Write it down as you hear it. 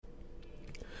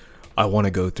I want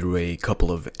to go through a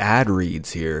couple of ad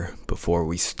reads here before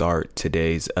we start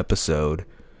today's episode.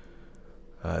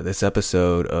 This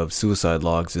episode of Suicide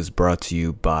Logs is brought to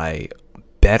you by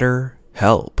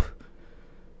BetterHelp.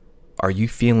 Are you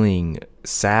feeling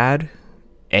sad,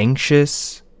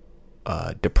 anxious,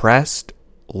 depressed,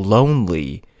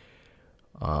 lonely,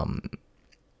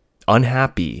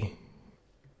 unhappy,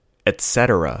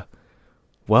 etc.?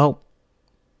 Well,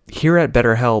 here at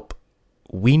BetterHelp,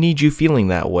 we need you feeling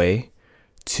that way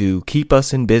to keep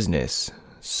us in business.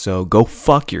 So go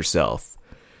fuck yourself.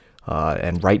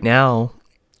 And right now,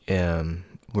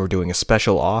 we're doing a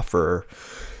special offer.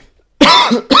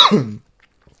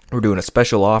 We're doing a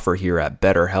special offer here at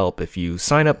BetterHelp. If you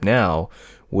sign up now,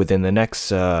 within the next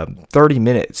 30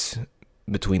 minutes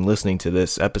between listening to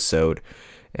this episode,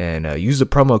 and use the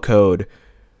promo code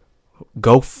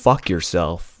Go Fuck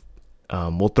Yourself,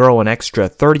 we'll throw an extra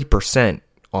 30%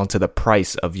 onto the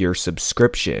price of your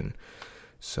subscription.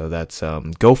 So that's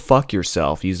Go Fuck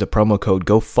Yourself. Use the promo code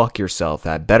Go Fuck Yourself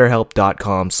at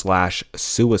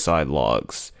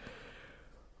betterhelp.com/suicidelogs.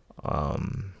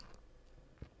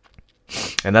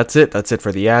 And that's it. That's it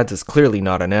for the ads. It's clearly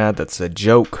not an ad. That's a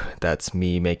joke. That's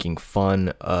me making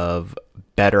fun of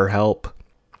BetterHelp.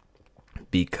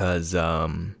 Because,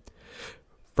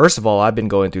 first of all, I've been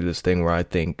going through this thing where I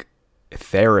think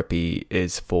therapy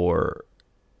is for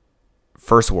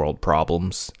first world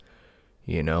problems.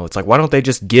 You know, it's like, why don't they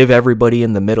just give everybody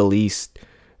in the Middle East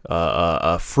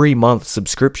a free month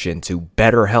subscription to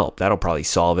BetterHelp? That'll probably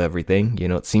solve everything. You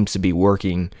know, it seems to be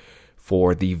working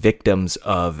for the victims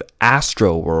of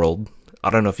Astroworld.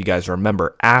 I don't know if you guys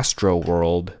remember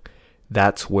Astroworld.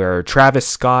 That's where Travis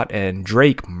Scott and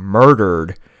Drake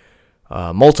murdered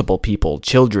multiple people,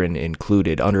 children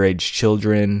included, underage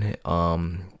children,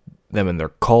 them and their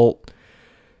cult.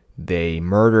 They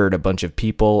murdered a bunch of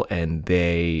people, and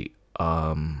they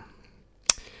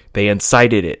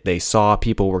incited it. They saw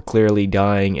people were clearly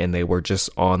dying, and they were just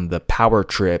on the power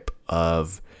trip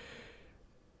of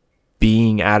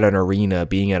being at an arena,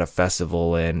 being at a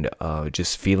festival, and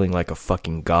just feeling like a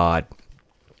fucking god.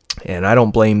 And I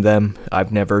don't blame them.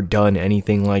 I've never done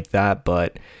anything like that,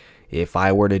 but if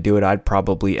I were to do it, I'd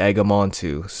probably egg them on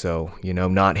too. So, you know,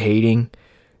 not hating,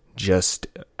 just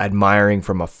admiring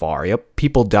from afar. Yep,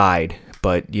 people died,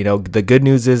 but, you know, the good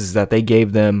news is that they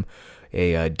gave them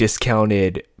a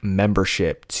discounted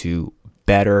membership to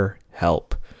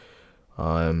BetterHelp.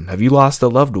 Have you lost a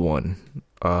loved one?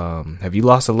 Have you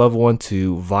lost a loved one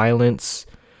to violence?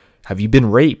 Have you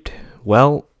been raped?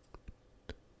 Well,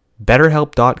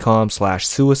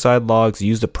 BetterHelp.com/suicidelogs.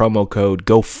 Use the promo code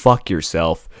Go Fuck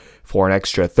Yourself for an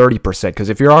extra 30%. Because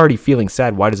if you're already feeling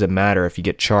sad, why does it matter if you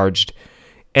get charged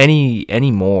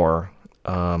any more?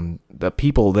 The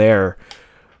people there,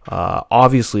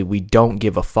 obviously, we don't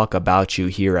give a fuck about you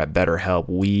here at BetterHelp.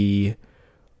 We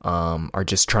are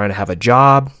just trying to have a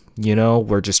job. You know,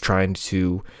 we're just trying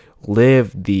to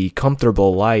live the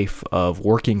comfortable life of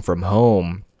working from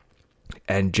home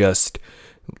and just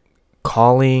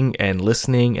calling and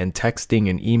listening and texting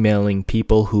and emailing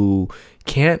people who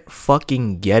can't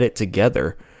fucking get it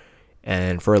together.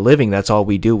 And for a living, that's all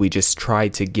we do. We just try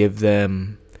to give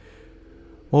them,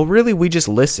 well, really, we just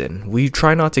listen. We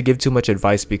try not to give too much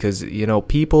advice because, you know,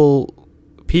 people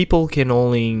can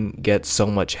only get so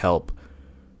much help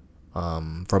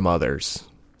from others.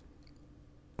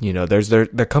 You know,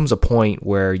 there comes a point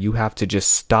where you have to just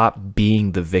stop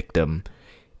being the victim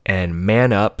and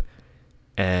man up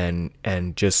and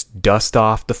just dust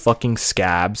off the fucking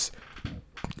scabs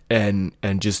and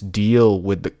just deal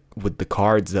with the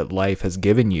cards that life has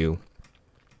given you.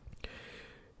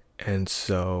 And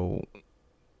so,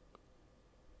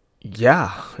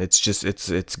 yeah,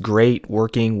 it's great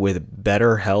working with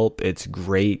BetterHelp. It's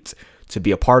great to be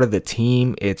a part of the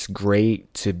team. It's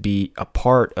great to be a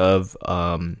part of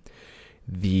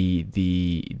the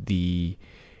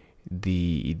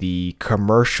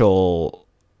commercial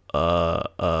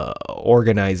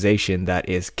organization that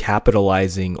is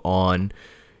capitalizing on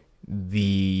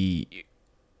the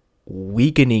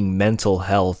weakening mental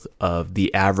health of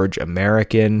the average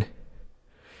American.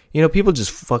 You know, people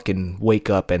just fucking wake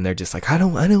up and they're just like, I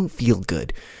don't feel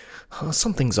good.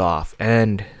 Something's off.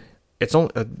 And it's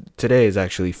only today is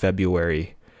actually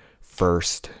February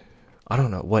 1st. I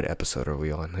don't know, what episode are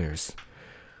we on?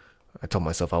 I told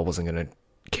myself I wasn't gonna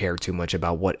care too much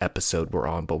about what episode we're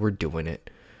on, but we're doing it.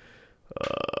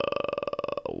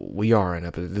 We are on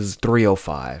episode. This is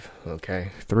 305.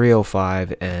 Okay,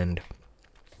 305, and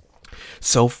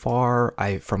so far,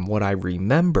 from what I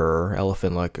remember,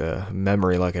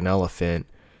 memory like an elephant,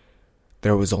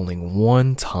 there was only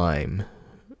one time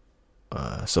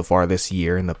so far this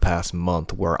year, in the past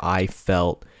month, where I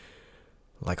felt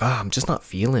like, I'm just not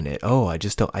feeling it. I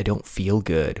don't feel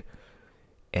good.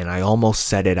 And I almost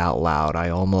said it out loud. I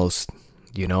almost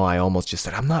just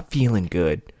said, I'm not feeling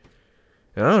good.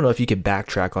 And I don't know if you can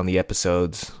backtrack on the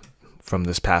episodes from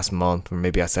this past month, or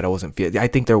maybe I said I wasn't feeling. I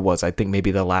think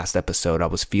maybe the last episode I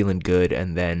was feeling good,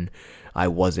 and then I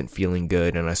wasn't feeling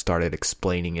good, and I started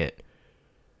explaining it.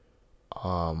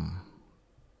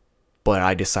 But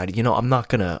I decided, I'm not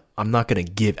gonna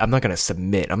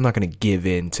submit. I'm not gonna give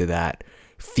in to that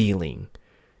feeling.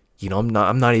 I'm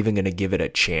not even gonna give it a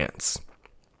chance.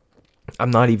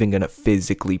 I'm not even gonna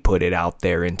physically put it out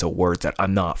there into words that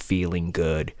I'm not feeling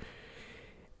good.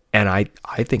 And I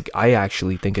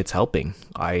actually think it's helping.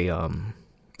 I'm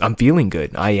feeling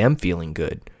good. I am feeling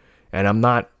good. And I'm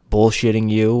not bullshitting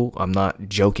you. I'm not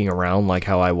joking around like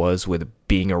how I was with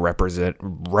being a representative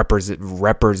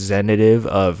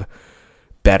of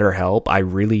BetterHelp. I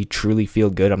really, truly feel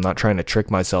good. I'm not trying to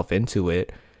trick myself into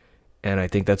it. And I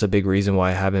think that's a big reason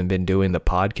why I haven't been doing the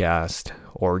podcast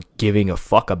or giving a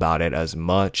fuck about it as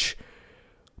much,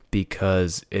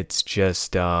 because it's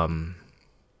just, I've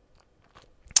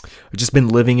just been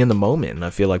living in the moment, and I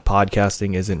feel like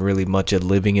podcasting isn't really much of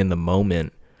living in the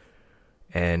moment,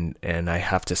 and I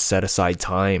have to set aside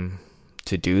time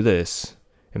to do this.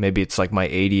 And maybe it's like my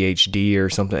ADHD or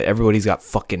something. Everybody's got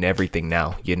fucking everything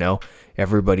now,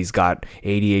 Everybody's got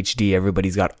ADHD,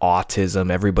 everybody's got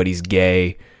autism, everybody's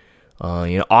gay.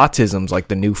 Autism's like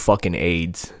the new fucking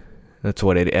AIDS. That's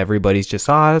what everybody's just,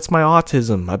 that's my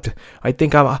autism. I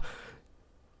think I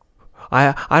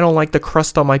don't like the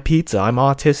crust on my pizza. I'm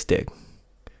autistic.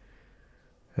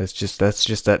 That's just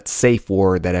that safe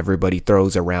word that everybody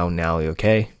throws around now,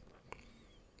 okay?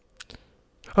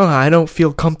 I don't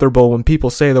feel comfortable when people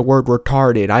say the word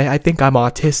retarded. I think I'm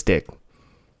autistic.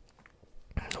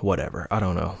 Whatever. I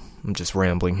don't know. I'm just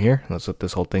rambling here. That's what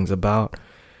this whole thing's about.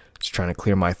 Just trying to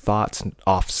clear my thoughts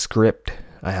off script.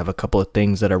 I have a couple of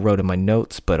things that I wrote in my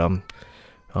notes, but I'm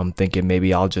thinking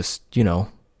maybe I'll just, we'll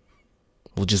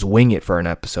just wing it for an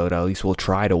episode. At least we'll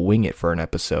try to wing it for an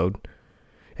episode.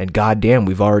 And goddamn,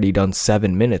 we've already done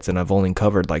 7 minutes and I've only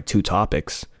covered like 2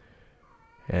 topics.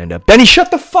 And Benny,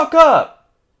 shut the fuck up!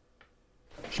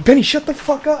 Benny, shut the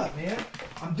fuck up, man.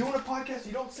 I'm doing a podcast.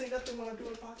 You don't say nothing when I'm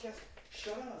doing a podcast.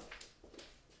 Shut up.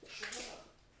 Shut up.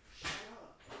 Shut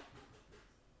up.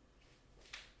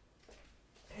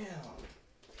 Damn.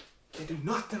 Can't do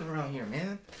nothing around here,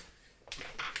 man.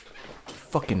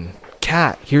 Fucking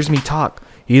cat hears me talk.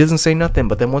 He doesn't say nothing,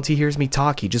 but then once he hears me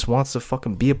talk, he just wants to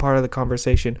fucking be a part of the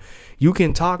conversation. You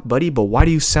can talk, buddy, but why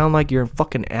do you sound like you're in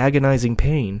fucking agonizing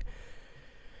pain?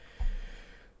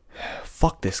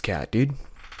 Fuck this cat, dude.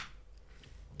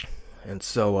 And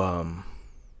so,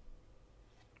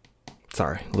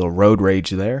 sorry, a little road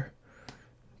rage there.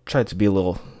 Tried to be a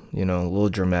little, a little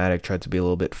dramatic. Tried to be a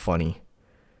little bit funny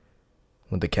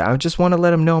with the cat. I just want to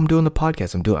let him know I'm doing the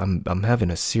podcast. I'm having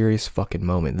a serious fucking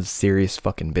moment. This is serious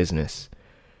fucking business.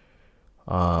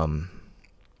 I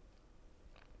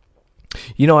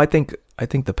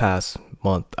think the past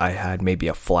month I had maybe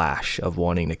a flash of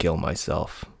wanting to kill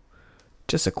myself.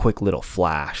 Just a quick little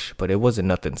flash, but it wasn't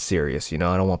nothing serious, I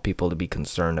don't want people to be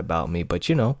concerned about me, but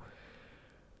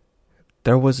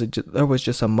there was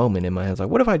just a moment in my head. I was like,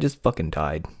 what if I just fucking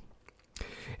died?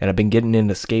 And I've been getting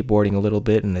into skateboarding a little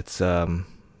bit, and it's not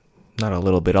a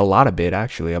little bit, a lot of bit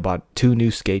actually. I bought 2 new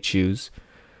skate shoes,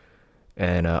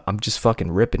 and I'm just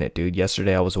fucking ripping it, dude.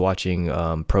 Yesterday I was watching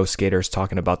pro skaters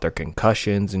talking about their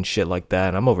concussions and shit like that,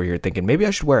 and I'm over here thinking maybe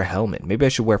I should wear a helmet. Maybe I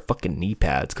should wear fucking knee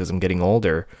pads because I'm getting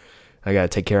older. I gotta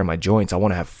take care of my joints. I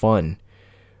want to have fun,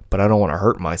 but I don't want to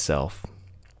hurt myself.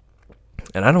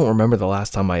 And I don't remember the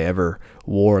last time I ever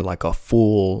wore like a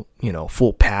full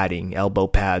padding, elbow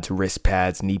pads, wrist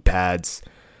pads, knee pads,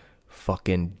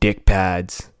 fucking dick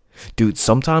pads. Dude,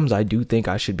 sometimes I do think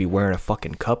I should be wearing a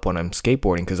fucking cup when I'm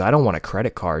skateboarding because I don't want a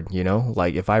credit card,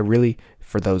 Like if I really,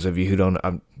 for those of you who don't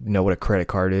know what a credit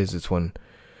card is, it's when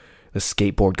the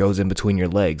skateboard goes in between your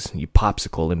legs. You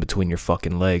popsicle in between your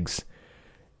fucking legs.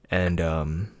 And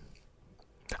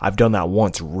I've done that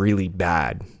once really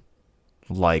bad.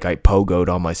 Like I pogoed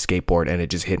on my skateboard and it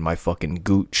just hit my fucking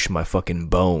gooch, my fucking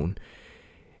bone.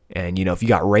 And if you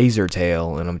got razor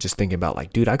tail, and I'm just thinking about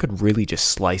like, dude, I could really just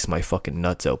slice my fucking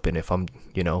nuts open if I'm,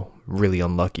 really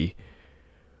unlucky.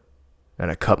 And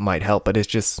a cup might help, but it's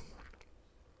just,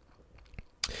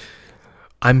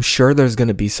 I'm sure there's going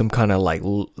to be some kind of like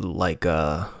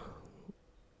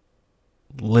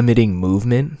limiting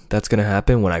movement that's gonna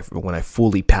happen when I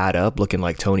fully pad up looking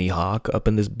like Tony Hawk up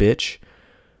in this bitch.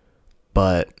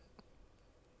 But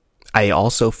I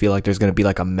also feel like there's going to be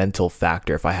like a mental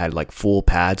factor if I had like full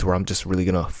pads where I'm just really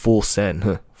going to full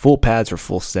send, full pads or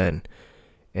full send,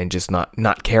 and just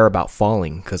not care about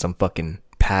falling because I'm fucking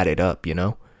padded up, you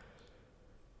know?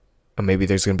 Or maybe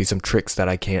there's going to be some tricks that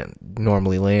I can't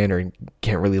normally land or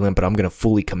can't really land, but I'm going to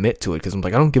fully commit to it because I'm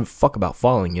like, I don't give a fuck about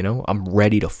falling, you know? I'm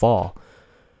ready to fall.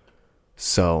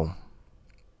 So,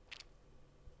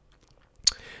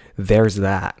 there's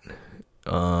that.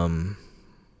 But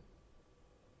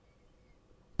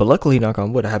luckily, knock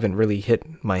on wood, I haven't really hit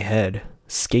my head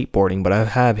skateboarding, but I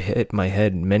have hit my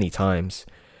head many times.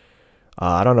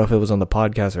 I don't know if it was on the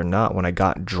podcast or not when I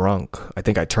got drunk. I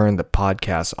think I turned the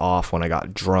podcast off when I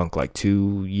got drunk like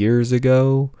 2 years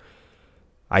ago.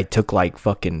 I took like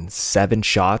fucking 7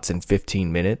 shots in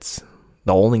 15 minutes.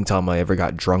 The only time I ever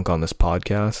got drunk on this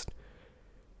podcast.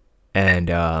 And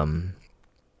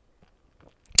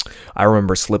I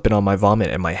remember slipping on my vomit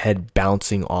and my head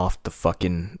bouncing off the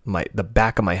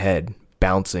back of my head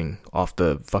bouncing off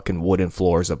the fucking wooden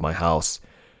floors of my house.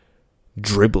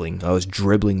 I was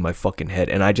dribbling my fucking head.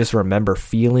 And I just remember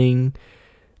feeling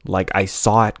like I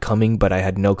saw it coming, but I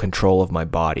had no control of my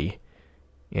body.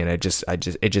 And it just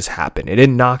happened. It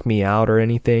didn't knock me out or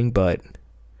anything, but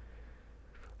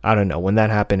I don't know. When that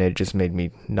happened, it just made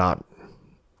me not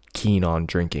keen on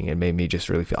drinking. It made me just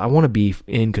really feel I want to be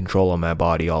in control of my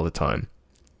body all the time.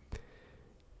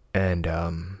 And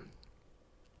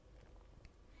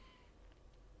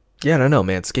yeah, I don't know,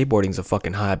 man. Skateboarding's a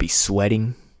fucking high. I be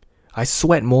sweating. I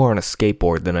sweat more on a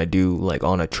skateboard than I do like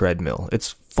on a treadmill.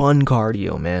 It's fun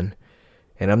cardio, man.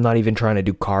 And I'm not even trying to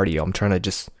do cardio. I'm trying to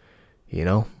just, you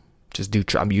know,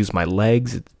 I'm use my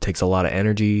legs. It takes a lot of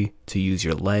energy to use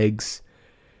your legs.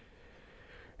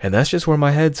 And that's just where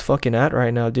my head's fucking at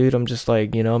right now, dude. I'm just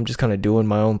like, you know, I'm just kind of doing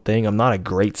my own thing. I'm not a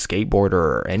great skateboarder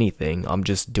or anything. I'm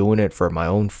just doing it for my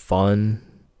own fun.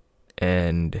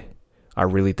 And I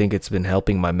really think it's been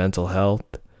helping my mental health.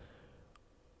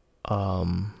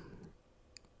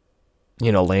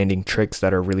 You know, landing tricks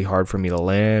that are really hard for me to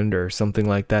land or something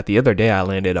like that. The other day I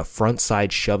landed a front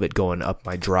side shove it going up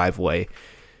my driveway.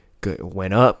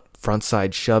 Went up, front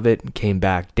side shove it, and came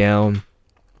back down.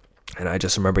 And I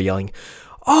just remember yelling,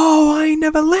 "Oh, I ain't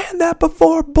never land that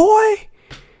before, boy!"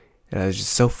 And I was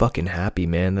just so fucking happy,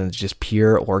 man. That's just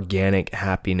pure organic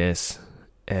happiness.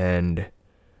 And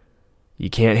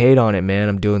you can't hate on it, man.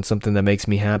 I'm doing something that makes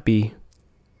me happy.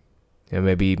 And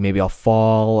maybe I'll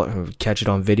fall or catch it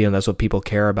on video, and that's what people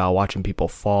care about, watching people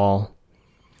fall.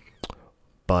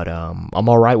 But I'm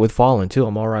alright with falling too.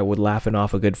 I'm alright with laughing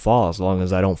off a good fall as long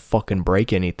as I don't fucking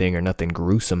break anything or nothing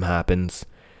gruesome happens.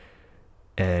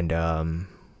 And I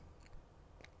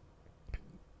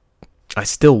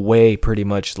still weigh pretty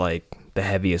much like the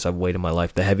heaviest I've weighed in my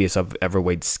life. The heaviest I've ever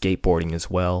weighed skateboarding as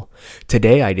well.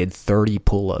 Today I did 30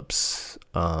 pull-ups.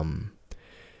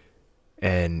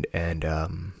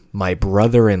 My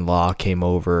brother-in-law came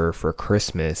over for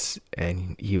Christmas,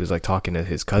 and he was like talking to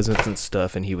his cousins and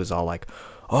stuff, and he was all like,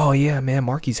 "Oh yeah, man,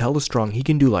 Marky's hella strong. He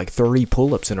can do like 30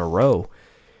 pull-ups in a row."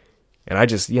 And I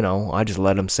just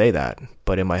let him say that.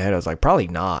 But in my head, I was like, probably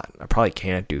not. I probably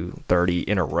can't do 30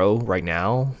 in a row right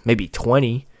now. Maybe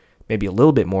 20, maybe a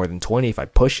little bit more than 20 if I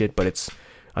push it, but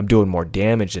I'm doing more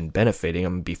damage than benefiting.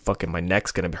 I'm going to be my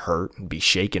neck's going to hurt and be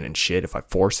shaking and shit if I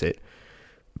force it.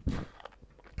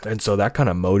 And so that kind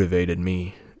of motivated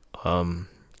me to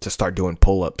start doing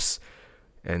pull-ups.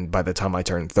 And by the time I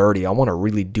turn 30, I want to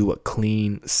really do a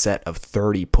clean set of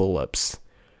 30 pull-ups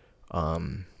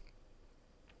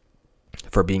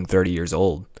for being 30 years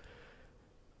old.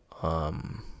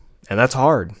 And that's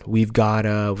hard. We've got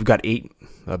about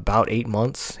 8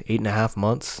 months, 8.5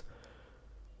 months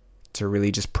to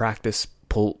really just practice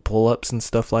pull-ups and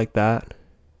stuff like that.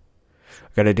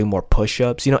 I got to do more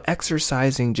push-ups. You know,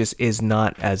 exercising just is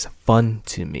not as fun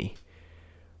to me.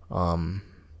 And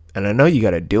I know you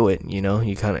got to do it, you know,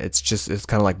 it's kind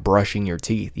of like brushing your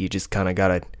teeth. You just kind of got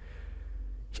to,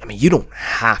 I mean, you don't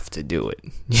have to do it.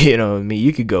 You know what I mean?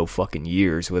 You could go fucking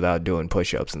years without doing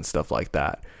push-ups and stuff like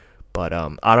that. But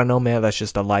I don't know, man. That's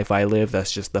just the life I live.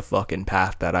 That's just the fucking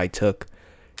path that I took.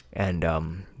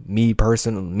 And me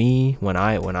personally, when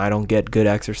I don't get good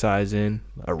exercise in,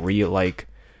 a real like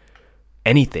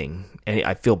anything, and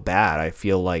I feel bad. I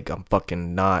feel like I'm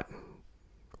fucking not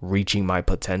reaching my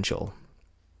potential.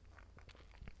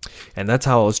 And that's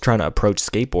how I was trying to approach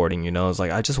skateboarding, you know. I was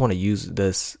like, I just want to use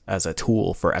this as a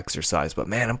tool for exercise, but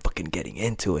man, I'm fucking getting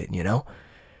into it, you know.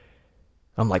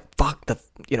 I'm like, fuck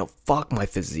my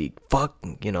physique, fuck,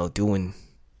 you know, doing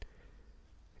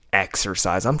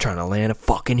exercise. I'm trying to land a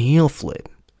fucking heel flip.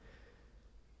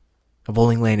 I've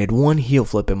only landed one heel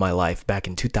flip in my life back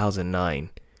in 2009,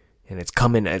 and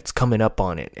it's coming up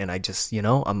on it, and I just,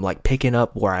 I'm like picking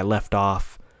up where I left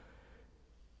off,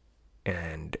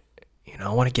 and I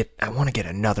want to get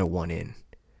another one in.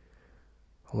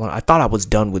 I thought I was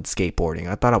done with skateboarding.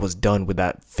 I thought I was done with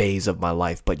that phase of my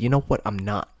life, but you know what? I'm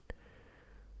not.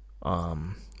 I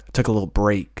took a little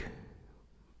break,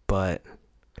 but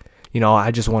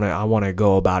I want to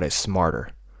go about it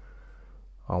smarter.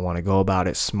 I want to go about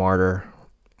it smarter.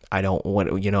 I don't want,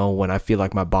 when I feel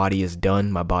like my body is done,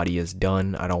 my body is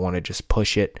done. I don't want to just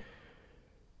push it.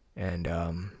 And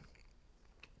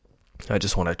I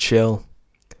just want to chill.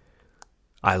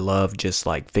 I love just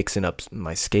like fixing up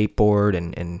my skateboard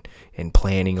and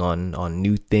planning on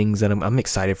new things. And I'm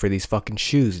excited for these fucking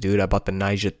shoes, dude. I bought the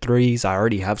Nyjah 3s. I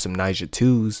already have some Nyjah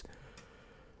 2s.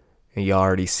 And you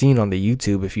already seen on the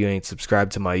YouTube. If you ain't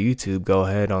subscribed to my YouTube, go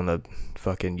ahead on the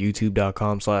fucking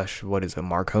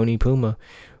youtube.com/Marconi Puma.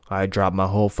 I dropped my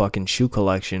whole fucking shoe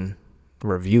collection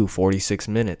review, 46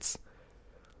 minutes.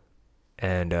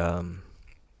 And, I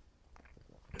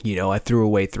threw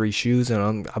away 3 shoes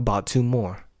and I bought 2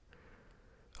 more.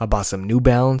 I bought some New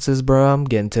Balances, bro. I'm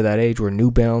getting to that age where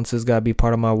New Balances gotta be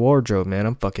part of my wardrobe, man.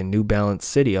 I'm fucking New Balance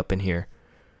City up in here.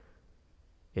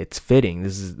 It's fitting.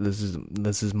 This is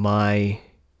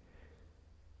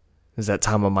that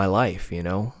time of my life,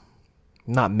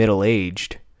 Not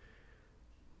middle-aged,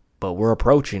 but we're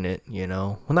approaching it,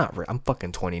 Well, I'm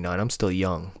fucking 29. I'm still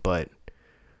young, but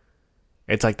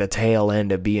it's like the tail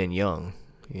end of being young,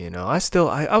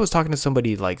 I was talking to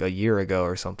somebody like a year ago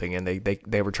or something, and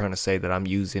they were trying to say that I'm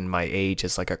using my age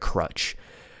as like a crutch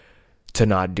to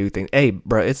not do things. Hey,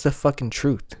 bro, it's the fucking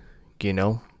truth,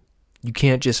 You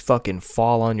can't just fucking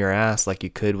fall on your ass like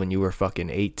you could when you were fucking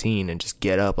 18 and just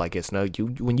get up like it's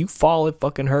when you fall, it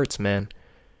fucking hurts, man.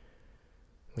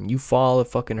 When you fall, it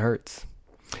fucking hurts.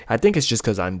 I think it's just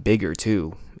because I'm bigger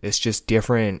too. It's just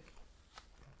different.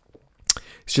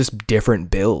 It's just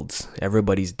different builds.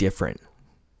 Everybody's different.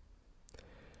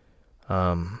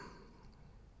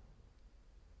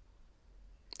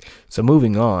 So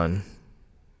moving on.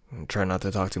 I'm trying not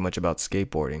to talk too much about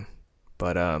skateboarding,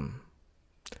 but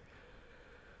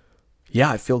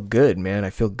yeah, I feel good, man. I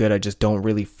feel good. I just don't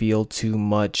really feel too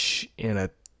much in a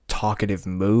talkative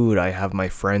mood. I have my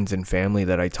friends and family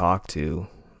that I talk to,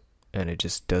 and it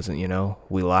just doesn't,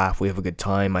 we laugh, we have a good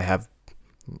time. I have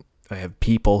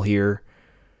people here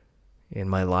in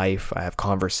my life. I have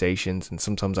conversations, and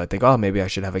sometimes I think, oh, maybe I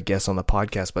should have a guest on the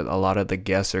podcast, but a lot of the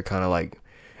guests are kind of like,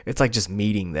 it's like just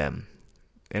meeting them,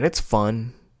 and it's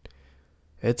fun.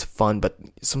 It's fun, but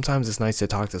sometimes it's nice to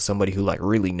talk to somebody who like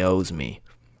really knows me.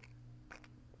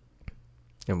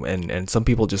 And some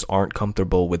people just aren't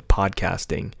comfortable with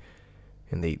podcasting,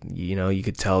 and they, you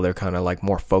could tell they're kind of like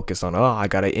more focused on, I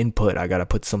gotta input, I gotta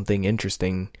put something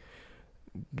interesting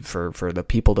for the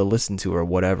people to listen to or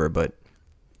whatever. But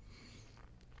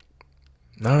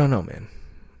I don't know, man.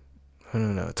 I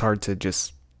don't know. It's hard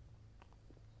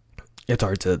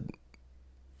to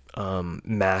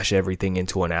mash everything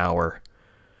into an hour.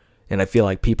 And I feel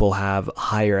like people have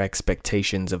higher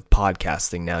expectations of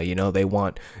podcasting now. They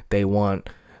want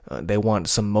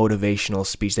some motivational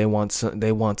speech. They want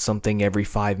something every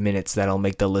 5 minutes that'll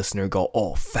make the listener go,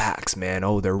 "Oh, facts, man.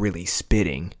 Oh, they're really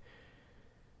spitting.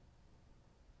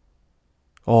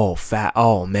 Oh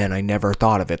man, I never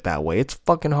thought of it that way." It's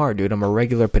fucking hard, dude. I'm a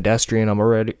regular pedestrian. I'm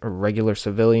a regular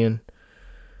civilian.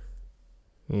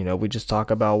 We just talk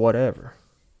about whatever.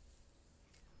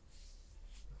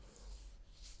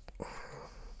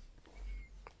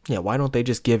 Yeah, why don't they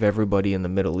just give everybody in the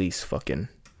Middle East fucking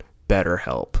better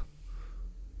help?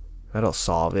 That'll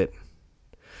solve it.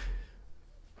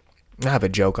 I have a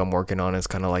joke I'm working on. It's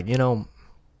kind of like,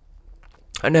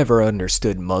 I never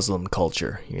understood Muslim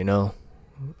culture,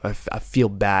 I feel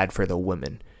bad for the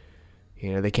women.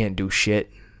 They can't do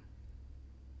shit.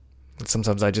 And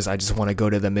sometimes I just want to go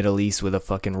to the Middle East with a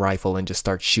fucking rifle and just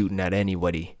start shooting at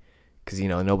anybody. Because,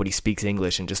 nobody speaks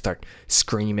English, and just start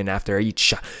screaming after each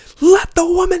shot. Let the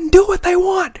woman do what they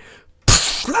want.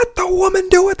 Let the woman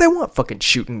do what they want. Fucking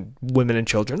shooting women and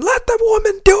children. Let the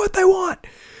woman do what they want.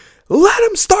 Let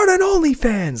them start an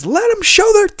OnlyFans. Let them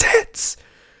show their tits.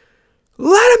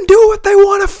 Let them do what they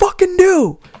want to fucking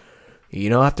do.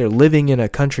 After living in a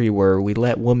country where we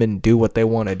let women do what they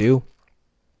want to do,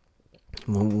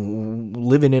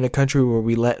 living in a country where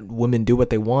we let women do what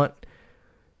they want,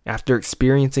 after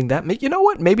experiencing that, you know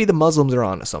what? Maybe the Muslims are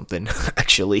onto something,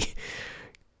 actually.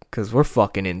 Because we're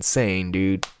fucking insane,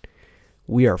 dude.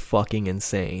 We are fucking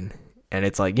insane. And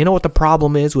it's like, what the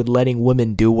problem is with letting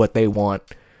women do what they want?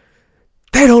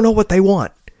 They don't know what they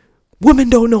want. Women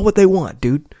don't know what they want,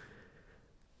 dude.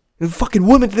 Fucking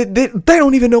women, they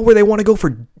don't even know where they want to go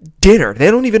for dinner.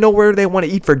 They don't even know where they want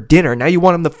to eat for dinner. Now you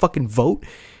want them to fucking vote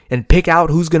and pick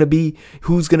out who's gonna be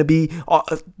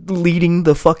leading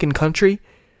the fucking country.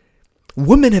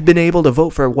 Women have been able to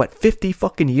vote for 50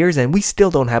 fucking years, and we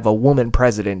still don't have a woman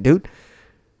president, dude.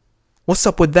 What's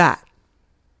up with that?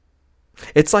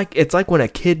 It's like when a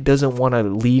kid doesn't want to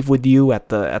leave with you at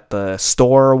the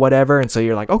store or whatever, and so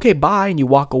you're like, okay, bye, and you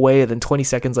walk away, and then 20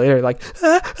 seconds later, you're like,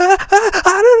 I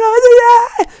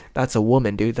don't know. That's a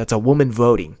woman, dude. That's a woman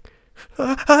voting.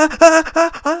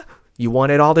 You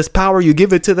wanted all this power, you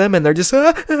give it to them, and they're just,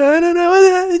 I don't know.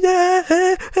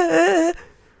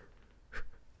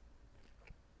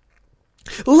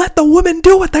 Let the women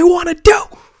do what they want to do.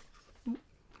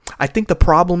 I think the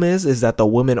problem is that the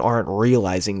women aren't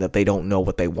realizing that they don't know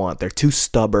what they want. They're too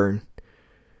stubborn.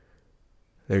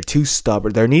 There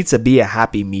needs to be a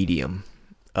happy medium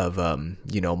of,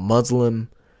 Muslim,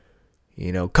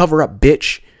 cover up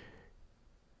bitch,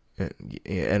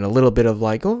 and a little bit of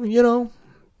like, start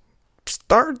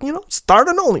an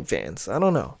OnlyFans. I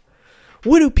don't know.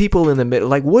 What do people in the middle,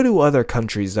 like, what do other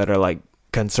countries that are like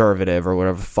conservative or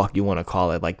whatever the fuck you want to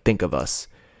call it, like, think of us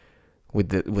with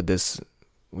this,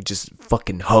 just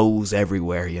fucking hoes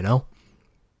everywhere,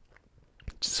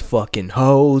 just fucking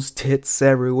hoes, tits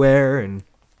everywhere, and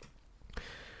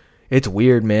it's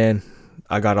weird, man.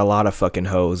 I got a lot of fucking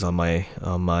hoes on my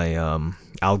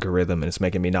algorithm, and it's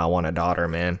making me not want a daughter,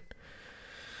 man.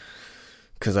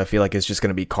 Because I feel like it's just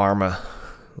gonna be karma,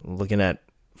 looking at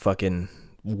fucking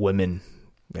women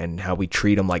and how we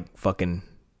treat them like fucking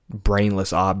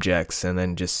brainless objects, and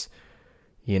then just,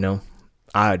 I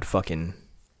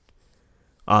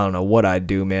don't know what I'd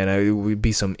do, man. It would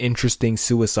be some interesting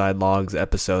Suicide Logs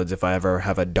episodes if I ever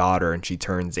have a daughter and she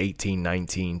turns 18,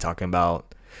 19, talking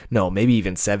about, no, maybe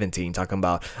even 17, talking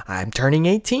about, I'm turning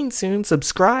 18 soon,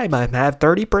 subscribe, I have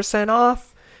 30%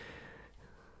 off.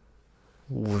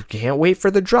 Can't wait for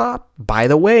the drop. By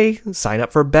the way, sign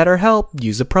up for BetterHelp,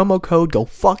 use a promo code, go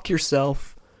fuck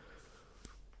yourself.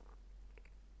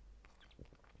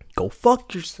 Go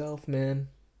fuck yourself, man.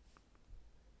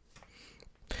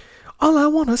 All I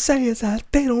want to say is that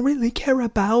they don't really care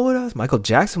about us. Michael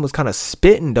Jackson was kind of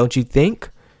spitting, don't you think?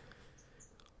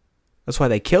 That's why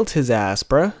they killed his ass,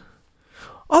 bruh.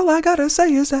 All I gotta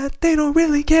say is that they don't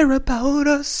really care about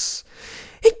us.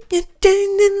 If you're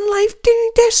in life,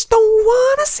 you just don't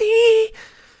wanna see.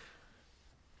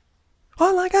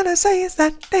 All I gotta say is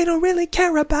that they don't really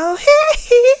care about.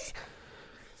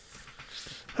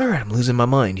 Alright, I'm losing my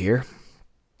mind here.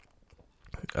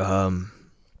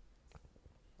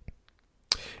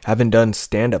 Haven't done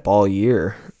stand-up all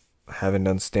year. I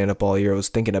was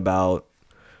thinking about,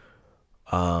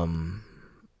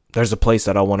 there's a place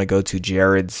that I want to go to.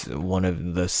 Jared's one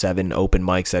of the 7 open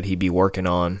mics that he'd be working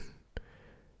on.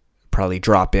 Probably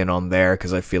drop in on there,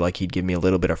 because I feel like he'd give me a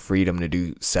little bit of freedom to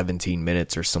do 17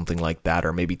 minutes or something like that,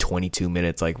 or maybe 22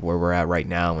 minutes like where we're at right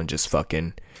now, and just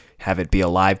fucking have it be a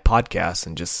live podcast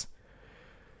and just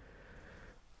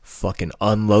fucking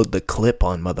unload the clip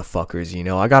on motherfuckers.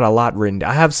 I got a lot written.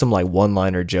 I have some like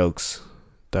one-liner jokes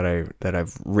that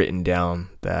I've written down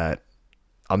that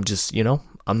I'm just,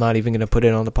 I'm not even going to put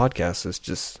it on the podcast. It's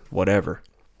just whatever.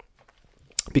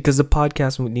 Because the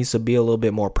podcast needs to be a little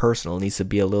bit more personal. It needs to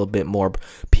be a little bit more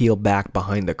peel back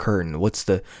behind the curtain. What's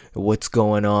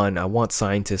going on? I want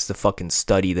scientists to fucking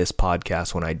study this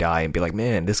podcast when I die and be like,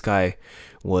 man, this guy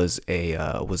was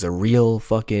a real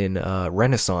fucking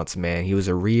Renaissance man. He was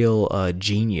a real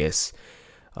genius.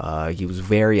 He was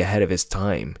very ahead of his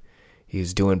time. He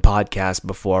was doing podcasts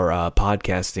before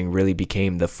podcasting really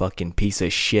became the fucking piece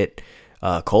of shit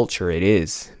culture it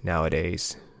is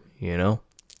nowadays.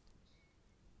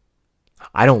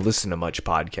 I don't listen to much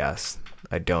podcasts.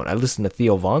 I don't. I listened to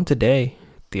Theo Von today.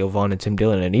 Theo Von and Tim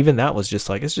Dillon, and even that was just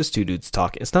like, it's just two dudes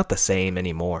talking. It's not the same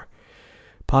anymore.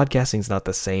 Podcasting's not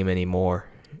the same anymore.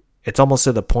 It's almost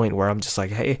to the point where I'm just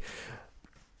like, hey,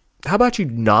 how about you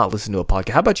not listen to a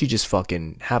podcast? How about you just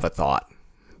fucking have a thought?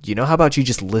 How about you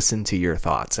just listen to your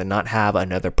thoughts and not have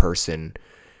another person,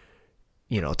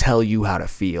 tell you how to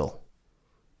feel.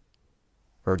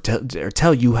 Or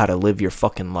tell you how to live your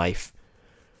fucking life.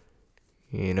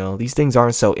 These things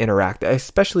aren't so interactive,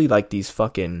 especially like these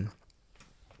fucking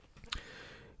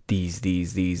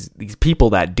these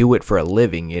people that do it for a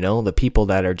living, the people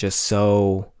that are just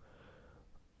so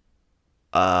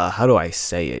how do I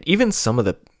say it? Even some of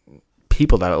the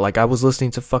people that, like, I was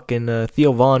listening to fucking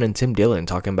Theo Von and Tim Dillon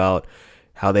talking about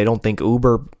how they don't think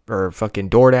Uber or fucking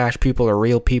DoorDash people are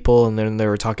real people, and then they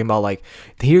were talking about like,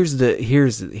 here's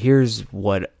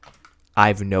what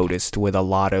I've noticed with a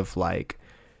lot of like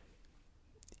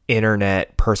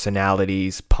internet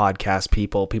personalities, podcast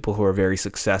people who are very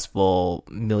successful,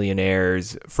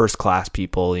 millionaires, first class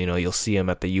people. You know, you'll see them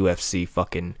at the UFC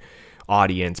fucking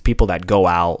audience, people that go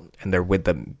out and they're with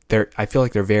them. I feel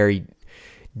like they're very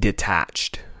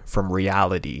detached from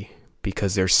reality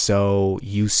because they're so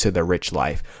used to the rich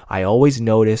life. I always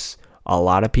notice a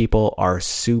lot of people are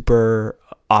super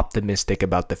optimistic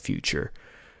about the future.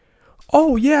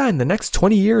 Oh yeah, in the next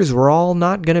 20 years we're all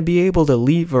not going to be able to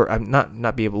leave, or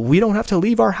not be able, we don't have to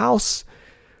leave our house.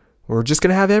 We're just going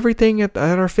to have everything at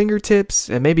our fingertips.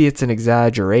 And maybe it's an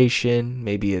exaggeration,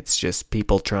 maybe it's just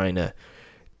people trying to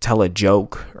tell a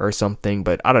joke or something,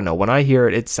 but I don't know. When I hear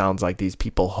it, it sounds like these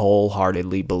people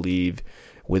wholeheartedly believe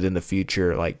within the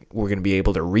future, like we're going to be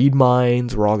able to read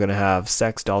minds, we're all going to have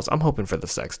sex dolls. I'm hoping for the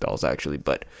sex dolls actually,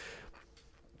 but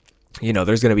you know,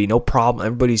 there's going to be no problem.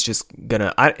 Everybody's just going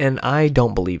to, and I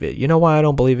don't believe it. You know why I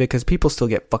don't believe it? Because people still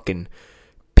get fucking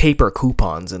paper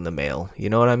coupons in the mail. You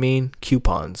know what I mean?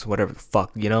 Coupons, whatever the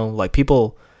fuck, you know, like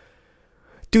people,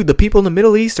 dude, the people in the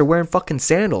Middle East are wearing fucking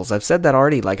sandals. I've said that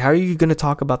already. Like, how are you going to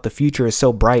talk about the future is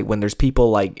so bright when there's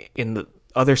people like in the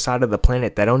other side of the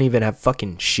planet that don't even have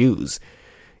fucking shoes?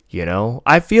 You know,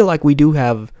 I feel like we do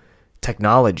have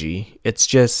technology. It's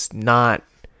just not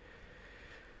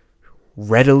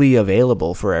readily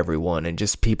available for everyone, and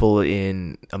just people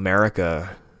in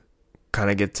America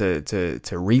kind of get to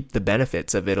reap the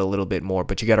benefits of it a little bit more.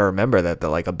 But you got to remember that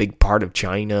like a big part of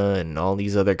China and all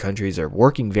these other countries are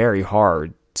working very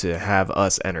hard to have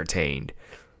us entertained.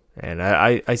 And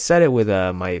I said it with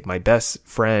my best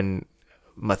friend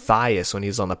Matthias when he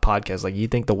was on the podcast. Like, you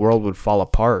think the world would fall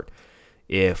apart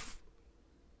if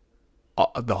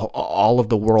all of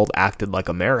the world acted like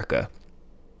America?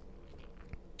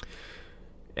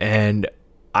 And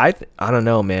I don't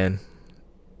know, man.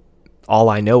 All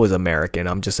I know is American.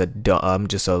 I'm just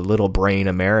a little brain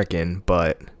American,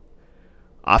 but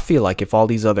I feel like if all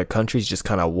these other countries just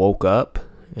kind of woke up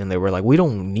and they were like, we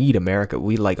don't need America.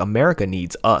 America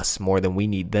needs us more than we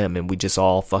need them, and we just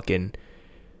all fucking,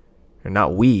 or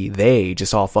not we, they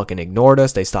just all fucking ignored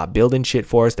us. They stopped building shit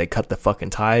for us. They cut the fucking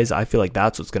ties. I feel like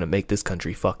that's what's going to make this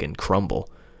country fucking crumble.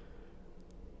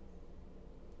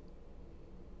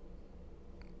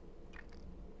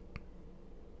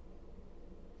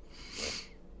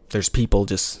 There's people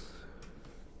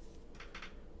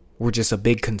we're just a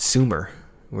big consumer.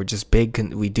 We're just big.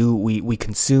 We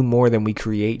consume more than we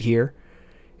create here.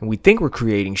 And we think we're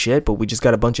creating shit, but we just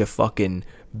got a bunch of fucking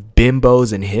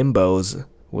bimbos and himbos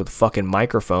with fucking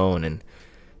microphone and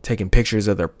taking pictures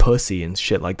of their pussy and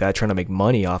shit like that, trying to make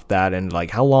money off that. And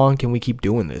like, how long can we keep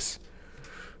doing this?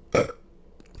 I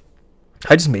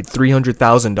just made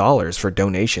 $300,000 for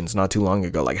donations not too long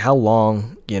ago. Like, how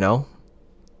long, you know?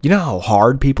 You know how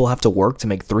hard people have to work to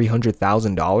make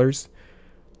 $300,000?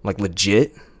 Like,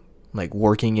 legit? Like,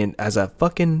 working in as a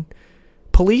fucking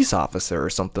police officer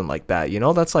or something like that. You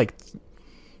know, that's like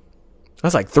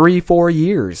 3-4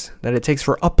 years that it takes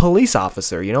for a police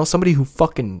officer. You know, somebody who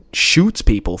fucking shoots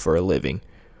people for a living.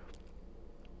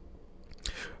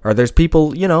 Or there's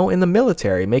people, you know, in the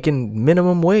military making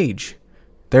minimum wage.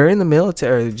 They're in the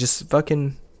military, just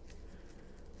fucking.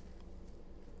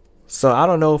 So I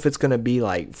don't know if it's going to be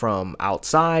like from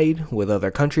outside with other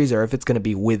countries or if it's going to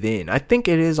be within. I think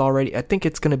it is already. I think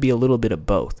it's going to be a little bit of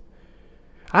both.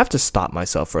 I have to stop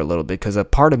myself for a little bit because a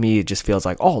part of me, it just feels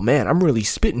like, oh man, I'm really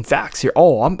spitting facts here.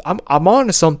 Oh, I'm on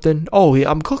to something. Oh, yeah,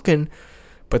 I'm cooking.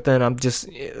 But then I'm just,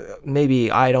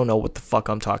 maybe I don't know what the fuck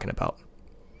I'm talking about.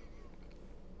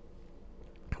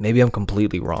 Maybe I'm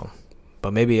completely wrong.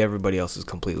 But maybe everybody else is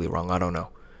completely wrong. I don't know.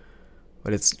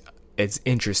 But it's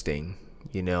interesting,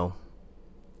 you know.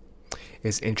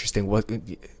 It's interesting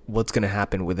what's going to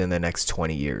happen within the next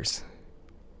 20 years.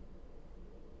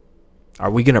 Are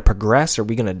we going to progress or are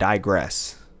we going to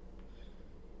digress?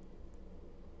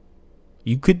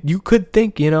 You could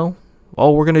think, you know,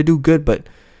 oh, we're going to do good, but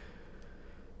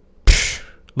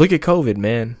look at COVID,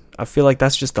 man. I feel like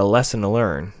that's just a lesson to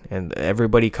learn. And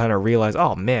everybody kind of realized,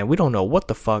 oh man, we don't know what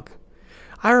the fuck.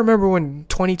 I remember when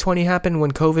 2020 happened,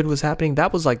 when COVID was happening,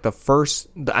 that was like the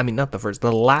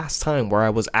last time where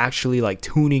I was actually like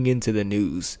tuning into the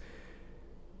news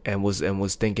and was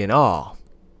thinking, oh,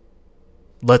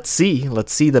 let's see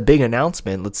the big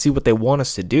announcement. Let's see what they want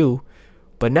us to do.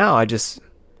 But now I don't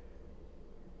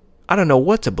know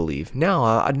what to believe. Now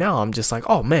I'm just like,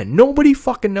 oh man, nobody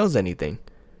fucking knows anything.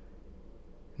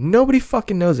 Nobody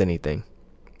fucking knows anything.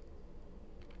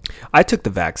 I took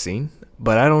the vaccine,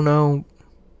 but I don't know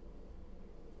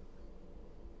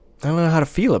how to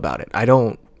feel about it. I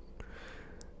don't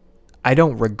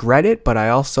regret it, but I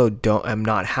also I'm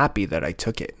not happy that I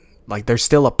took it. like there's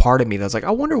still a part of me that's like,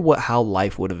 I wonder how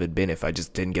life would have been if I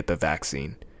just didn't get the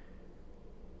vaccine.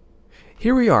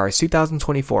 Here we are, it's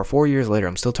 2024, 4 years later,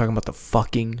 I'm still talking about the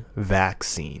fucking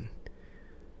vaccine.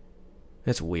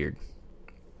 That's weird.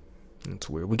 It's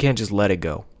weird. We can't just let it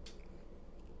go.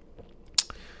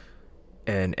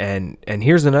 And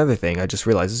here's another thing I just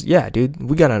realized. Yeah, dude,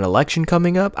 we got an election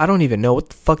coming up. I don't even know what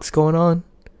the fuck's going on.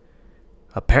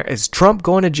 Is Trump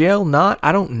going to jail? Not.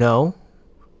 I don't know.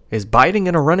 Is Biden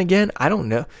going to run again? I don't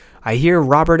know. I hear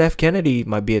Robert F. Kennedy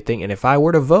might be a thing. And if I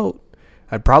were to vote,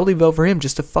 I'd probably vote for him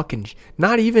just to fucking...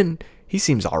 Not even... He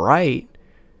seems alright.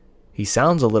 He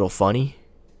sounds a little funny.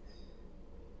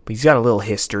 But he's got a little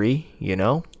history, you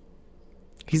know?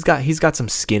 He's got some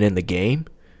skin in the game.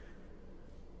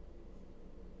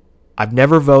 I've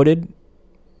never voted.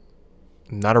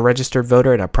 I'm not a registered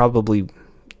voter, and I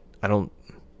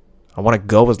want to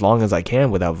go as long as I can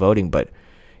without voting, but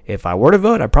if I were to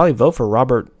vote, I'd probably vote for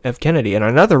Robert F. Kennedy. And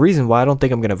another reason why I don't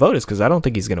think I'm going to vote is because I don't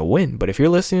think he's going to win. But if you're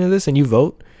listening to this and you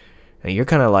vote, and you're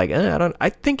kind of like, I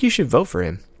think you should vote for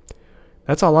him.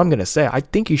 That's all I'm going to say. I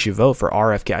think you should vote for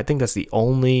RFK. I think that's the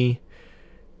only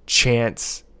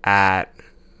chance at...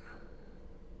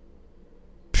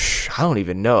 I don't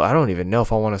even know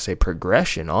if I want to say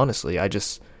progression, honestly. I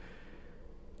just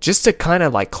to kind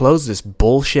of like close this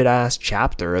bullshit ass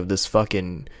chapter of this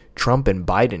fucking Trump and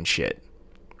Biden shit.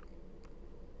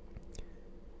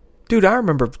 Dude, I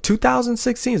remember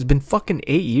 2016. It's been fucking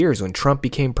 8 years when Trump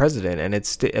became president, and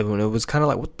when it was kind of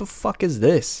like, what the fuck is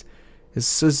this?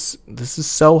 This is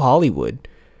so Hollywood.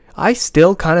 I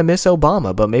still kind of miss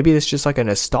Obama, but maybe it's just like a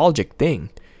nostalgic thing.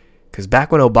 Because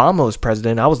back when Obama was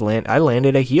president, I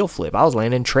landed a heel flip. I was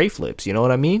landing tray flips. You know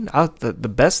what I mean? The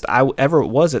best I ever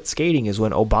was at skating is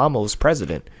when Obama was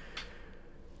president.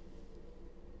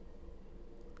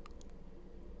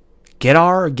 Get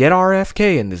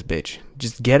RFK in this bitch.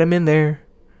 Just get him in there.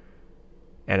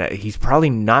 And he's probably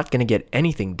not going to get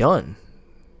anything done.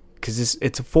 Because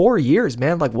it's 4 years,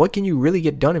 man. Like, what can you really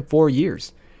get done in 4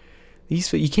 years?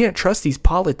 You can't trust these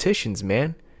politicians,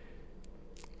 man.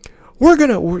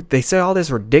 They say all this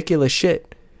ridiculous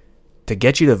shit to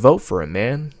get you to vote for him,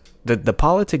 man. The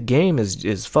politic game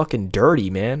is fucking dirty,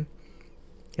 man.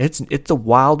 It's the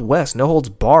Wild West, no holds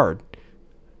barred.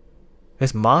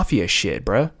 It's mafia shit,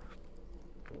 bruh.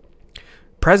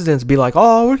 Presidents be like,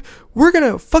 oh, we're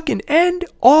gonna fucking end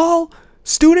all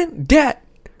student debt.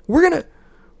 We're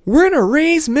gonna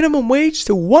raise minimum wage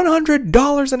to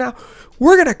 $100 an hour.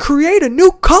 We're gonna create a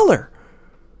new color.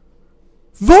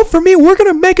 Vote for me. We're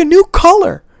going to make a new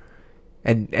color.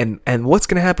 And what's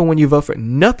going to happen when you vote for it?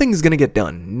 Nothing's going to get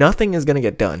done. Nothing is going to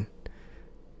get done.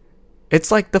 It's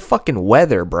like the fucking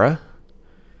weather, bruh.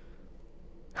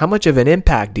 How much of an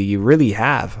impact do you really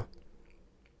have?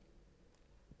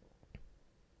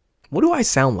 What do I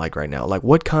sound like right now? Like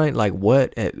what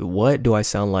do I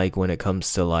sound like when it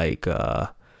comes to like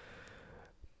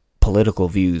political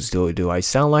views? Do I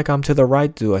sound like I'm to the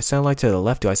right? Do I sound like to the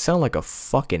left? Do I sound like a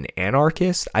fucking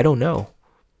anarchist? I don't know.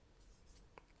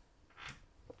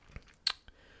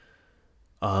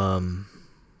 Let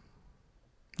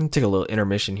me take a little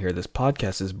intermission here. This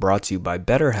podcast is brought to you by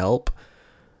BetterHelp.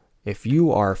 If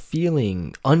you are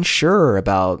feeling unsure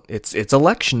about it's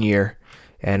election year,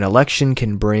 and election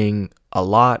can bring a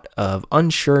lot of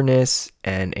unsureness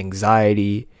and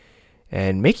anxiety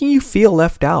and making you feel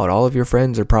left out. All of your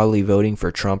friends are probably voting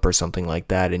for Trump or something like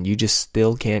that, and you just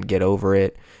still can't get over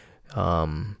it.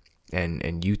 And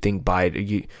you think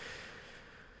Biden,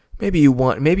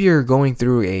 maybe you're going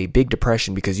through a big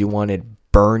depression because you wanted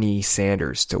Bernie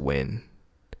Sanders to win.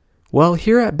 Well,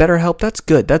 here at BetterHelp, that's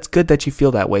good. That's good that you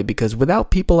feel that way, because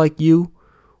without people like you,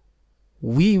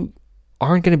 we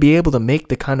aren't going to be able to make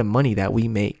the kind of money that we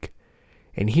make.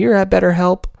 And here at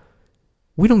BetterHelp,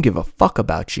 we don't give a fuck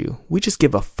about you. We just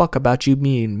give a fuck about you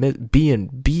being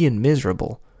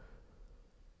miserable.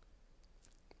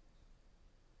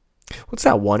 What's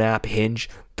that one app, Hinge?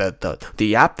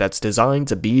 The app that's designed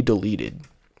to be deleted.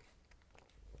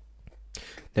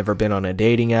 Never been on a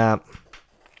dating app.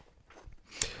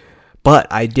 But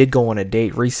I did go on a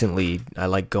date recently. I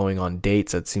like going on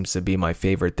dates. That seems to be my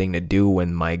favorite thing to do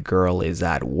when my girl is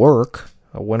at work.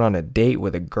 I went on a date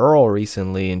with a girl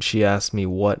recently, and she asked me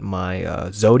what my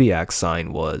zodiac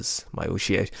sign was.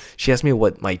 She asked me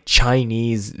what my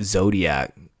Chinese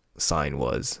zodiac sign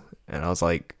was, and I was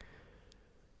like,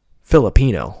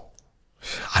 Filipino.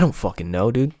 I don't fucking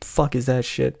know, dude. The fuck is that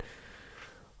shit?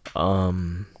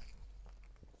 And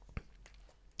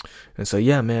so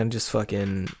yeah, man, just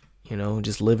fucking,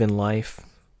 just living life.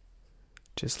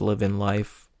 Just living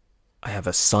life. I have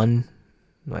a son.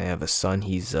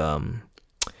 He's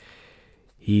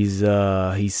He's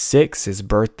 6. His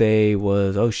birthday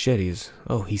was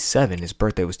he's 7. His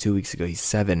birthday was 2 weeks ago. He's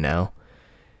 7 now.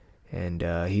 And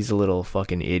he's a little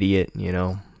fucking idiot, you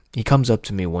know. He comes up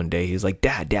to me one day. He's like,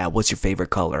 Dad, what's your favorite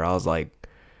color? I was like,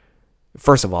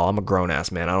 first of all, I'm a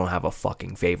grown-ass man. I don't have a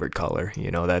fucking favorite color.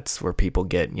 You know, that's where people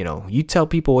get, you know, you tell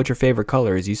people what your favorite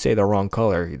color is, you say the wrong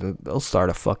color, they'll start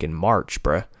a fucking march,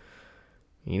 bruh.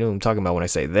 You know what I'm talking about when I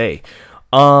say they.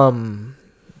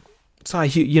 So,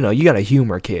 you gotta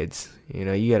humor kids. You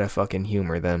know, you gotta fucking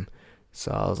humor them.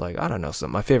 So I was like, I don't know, so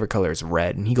my favorite color is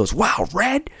red. And he goes, wow,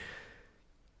 red?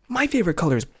 My favorite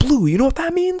color is blue. You know what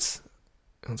that means?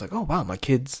 I was like, oh, wow, my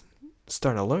kid's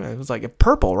starting to learn. It was like,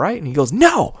 purple, right? And he goes,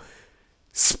 no,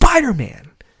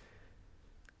 Spider-Man.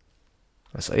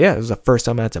 I said, yeah, this is the first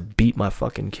time I had to beat my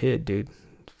fucking kid, dude.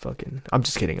 I'm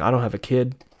just kidding. I don't have a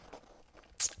kid.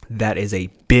 That is a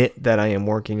bit that I am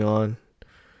working on.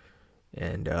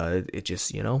 And it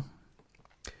just, you know,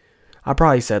 I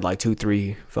probably said like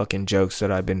 2-3 fucking jokes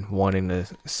that I've been wanting to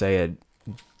say at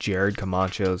Jared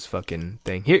Camacho's fucking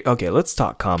thing. Here, okay, let's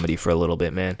talk comedy for a little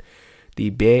bit, man. The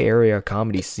Bay Area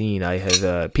comedy scene,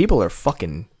 people are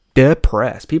fucking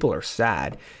depressed. People are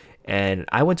sad. And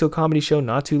I went to a comedy show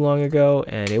not too long ago,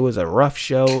 and it was a rough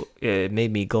show. It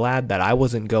made me glad that I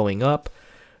wasn't going up.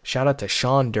 Shout out to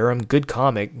Sean Durham, good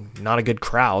comic, not a good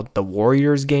crowd. The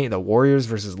Warriors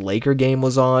versus Laker game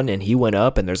was on, and he went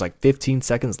up, and there's like 15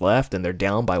 seconds left, and they're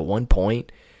down by 1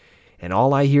 point. And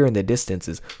all I hear in the distance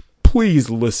is, please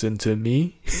listen to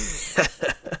me.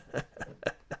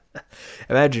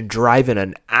 Imagine driving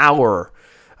an hour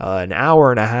and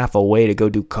a half away to go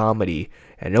do comedy,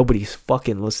 and nobody's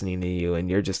fucking listening to you, and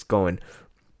you're just going,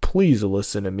 please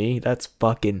listen to me. That's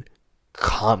fucking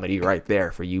comedy right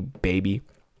there for you, baby.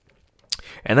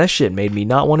 And that shit made me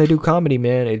not want to do comedy,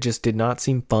 man. It just did not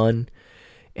seem fun.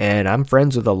 And I'm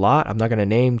friends with a lot. I'm not going to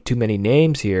name too many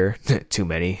names here. Too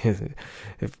many.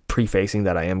 Prefacing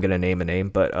that I am going to name a name.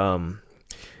 But,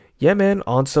 yeah, man,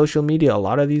 on social media, a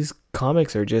lot of these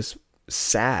comics are just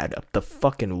sad up the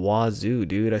fucking wazoo,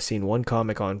 dude. I seen one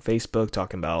comic on Facebook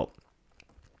talking about,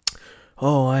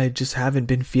 oh, I just haven't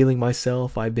been feeling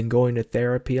myself. I've been going to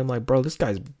therapy. I'm like, bro, this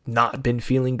guy's not been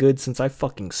feeling good since I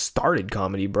fucking started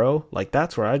comedy, bro. Like,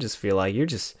 that's where I just feel like you're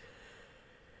just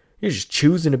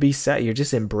choosing to be sad. You're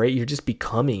just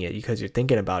becoming it because you're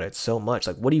thinking about it so much.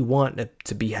 Like, what do you want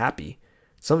to be happy?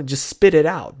 Just spit it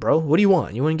out, bro. What do you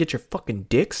want? You want to get your fucking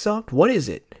dick sucked? What is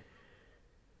it?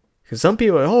 Because some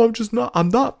people are like, oh, I'm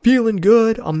not feeling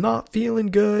good. I'm not feeling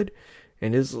good.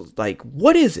 And it's like,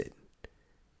 what is it?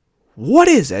 What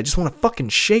is it? I just want to fucking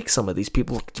shake some of these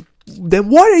people. Then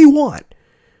what do you want?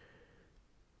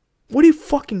 What do you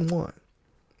fucking want?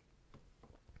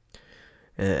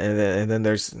 And then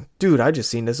there's, dude, I just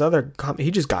seen this other,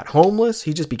 he just got homeless.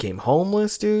 He just became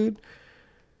homeless, dude.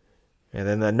 And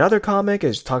then another comic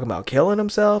is talking about killing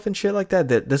himself and shit like that.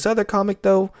 This other comic,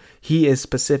 though, he is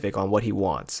specific on what he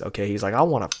wants. Okay, he's like, I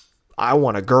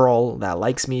want a girl that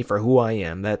likes me for who I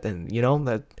am. That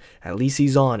at least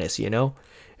he's honest, you know.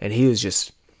 And he was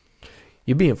just,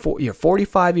 you're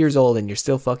 45 years old and you're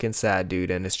still fucking sad,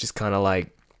 dude. And it's just kind of like,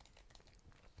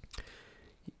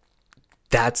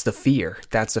 that's the fear.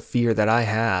 That's the fear that I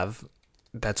have.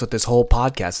 That's what this whole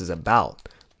podcast is about,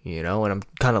 you know. And I'm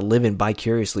kind of living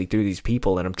vicariously through these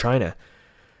people, and I'm trying to,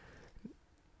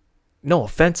 no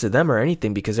offense to them or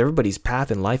anything, because everybody's path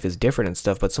in life is different and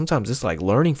stuff. But sometimes it's like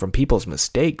learning from people's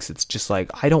mistakes. It's just like,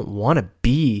 I don't want to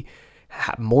be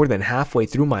more than halfway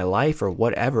through my life or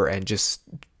whatever and just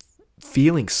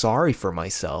feeling sorry for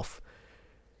myself,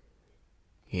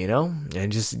 you know, and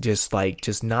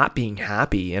just not being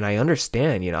happy. And I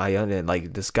understand, you know,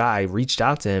 like this guy reached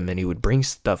out to him and he would bring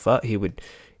stuff up. He would,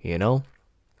 you know,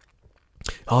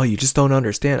 oh, you just don't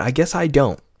understand. I guess I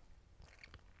don't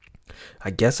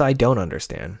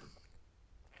understand.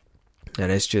 And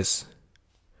it's just,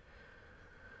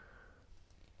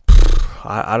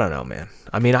 I don't know, man.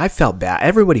 I mean, I felt bad.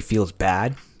 Everybody feels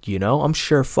bad, you know. I'm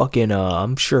sure fucking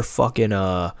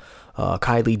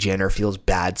Kylie Jenner feels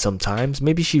bad sometimes.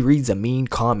 Maybe she reads a mean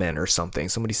comment or something.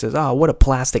 Somebody says, "Oh, what a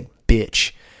plastic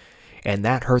bitch," and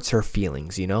that hurts her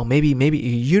feelings, you know. Maybe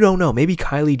you don't know. Maybe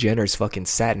Kylie Jenner's fucking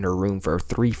sat in her room for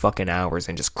 3 fucking hours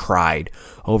and just cried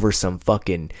over some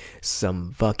fucking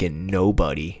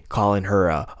nobody calling her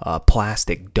a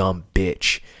plastic dumb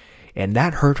bitch, and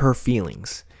that hurt her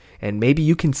feelings. And maybe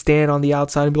you can stand on the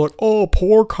outside and be like, oh,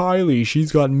 poor Kylie.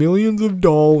 She's got millions of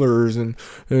dollars and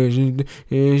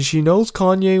she knows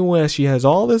Kanye West. She has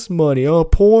all this money. Oh,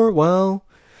 poor. Well,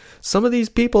 some of these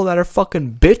people that are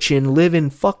fucking bitching live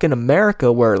in fucking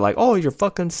America where like, oh, you're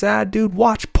fucking sad, dude.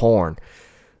 Watch porn.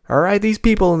 Alright, these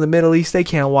people in the Middle East, they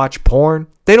can't watch porn.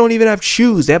 They don't even have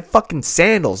shoes. They have fucking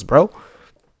sandals, bro.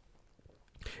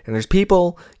 And there's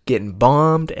people getting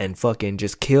bombed and fucking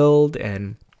just killed,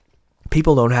 and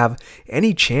people don't have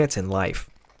any chance in life.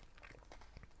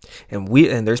 And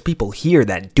there's people here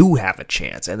that do have a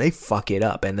chance, and they fuck it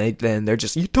up, and they're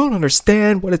just, you don't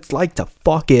understand what it's like to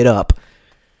fuck it up.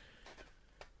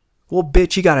 Well,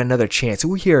 bitch, you got another chance.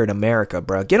 We're here in America,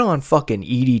 bro. Get on fucking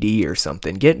EDD or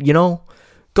something.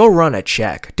 Go run a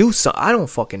check. Do some. I don't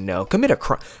fucking know. Commit a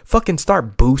crime. Fucking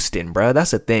start boosting, bro.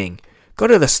 That's the thing. Go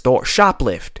to the store.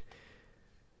 Shoplift.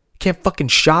 Can't fucking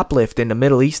shoplift in the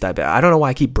Middle East, I bet. I don't know why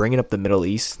I keep bringing up the Middle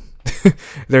East.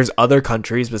 There's other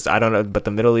countries, but I don't know. But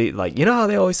the Middle East, like, you know how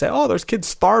they always say, oh, there's kids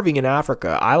starving in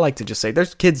Africa. I like to just say,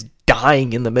 there's kids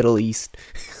dying in the Middle East.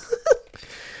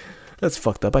 That's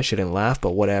fucked up. I shouldn't laugh,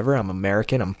 but whatever. I'm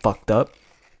American. I'm fucked up.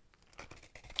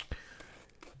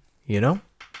 You know?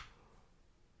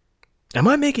 Am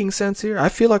I making sense here? I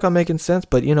feel like I'm making sense,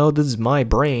 but this is my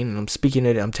brain, and I'm speaking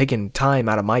it. I'm taking time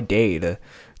out of my day to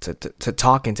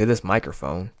talk into this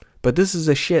microphone. But this is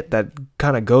a shit that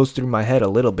kind of goes through my head a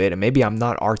little bit, and maybe I'm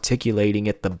not articulating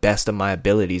it the best of my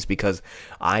abilities because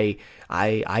I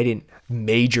didn't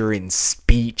major in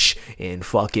speech in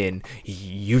fucking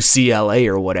UCLA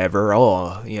or whatever.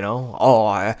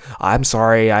 I'm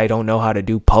sorry, I don't know how to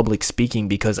do public speaking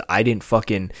because I didn't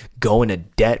fucking go into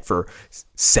debt for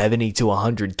 70 to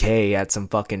 100K at some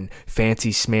fucking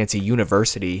fancy schmancy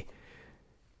university.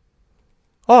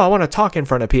 Oh, I want to talk in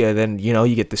front of people. Then,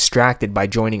 you get distracted by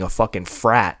joining a fucking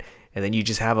frat. And then you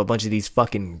just have a bunch of these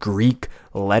fucking Greek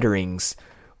letterings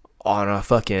on a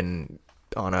fucking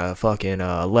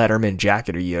Letterman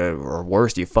jacket, or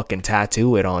worse, you fucking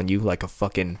tattoo it on you like a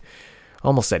fucking, I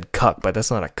almost said cuck, but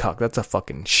that's not a cuck. That's a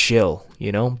fucking shill,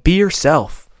 Be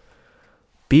yourself.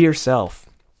 Be yourself.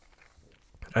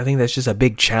 I think that's just a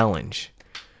big challenge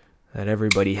that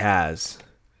everybody has.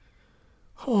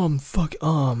 Oh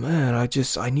man, I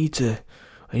need to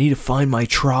find my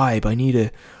tribe. I need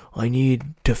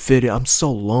to fit in. I'm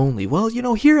so lonely. Well,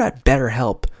 here at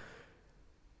BetterHelp,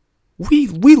 we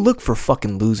look for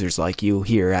fucking losers like you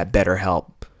here at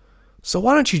BetterHelp. So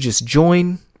why don't you just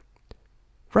join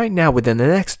right now within the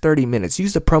next 30 minutes?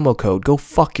 Use the promo code, go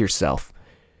fuck yourself.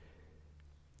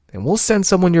 And we'll send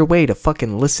someone your way to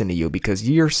fucking listen to you because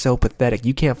you're so pathetic.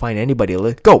 You can't find anybody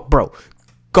to go, bro.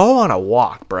 Go on a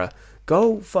walk, bro.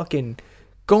 Go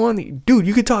on dude,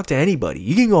 you can talk to anybody.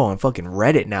 You can go on fucking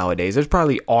Reddit nowadays. There's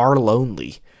probably R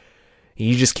Lonely.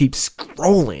 You just keep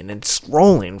scrolling and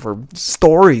scrolling for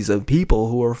stories of people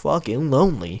who are fucking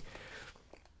lonely.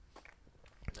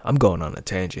 I'm going on a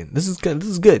tangent. This is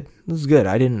good.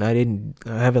 I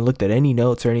haven't looked at any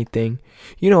notes or anything.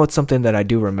 It's something that I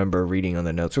do remember reading on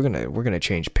the notes. We're gonna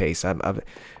change pace.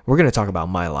 We're gonna talk about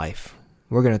my life.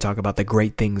 We're going to talk about the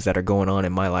great things that are going on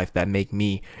in my life that make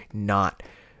me not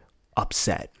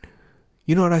upset.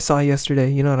 You know what I saw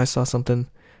yesterday? I saw something?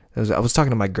 I was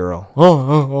talking to my girl.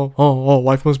 Oh,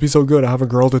 life must be so good. I have a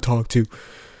girl to talk to.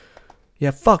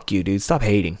 Yeah, fuck you, dude. Stop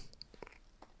hating.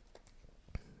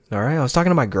 Alright, I was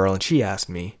talking to my girl and she asked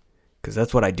me, because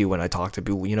that's what I do when I talk to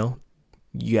people,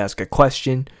 You ask a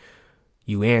question,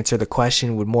 you answer the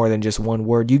question with more than just one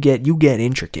word. You get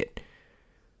intricate.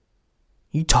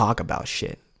 You talk about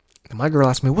shit. And my girl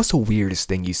asked me, what's the weirdest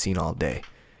thing you've seen all day?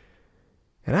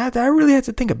 And I really had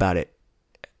to think about it.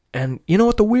 And you know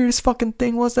what the weirdest fucking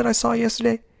thing was that I saw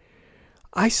yesterday?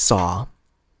 I saw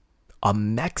a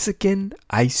Mexican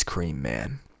ice cream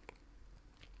man.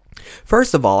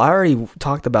 First of all, I already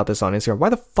talked about this on Instagram. Why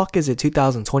the fuck is it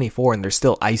 2024 and there's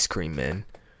still ice cream men?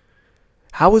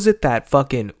 How is it that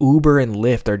fucking Uber and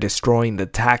Lyft are destroying the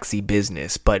taxi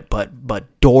business, but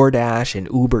DoorDash and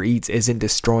Uber Eats isn't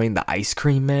destroying the ice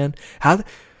cream man?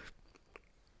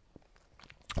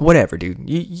 Whatever, dude.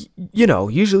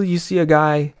 Usually you see a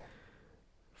guy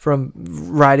from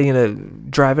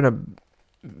driving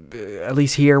at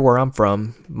least here where I'm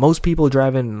from, most people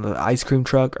driving the ice cream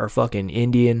truck are fucking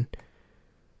Indian,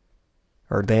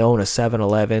 or they own a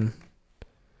 7-Eleven.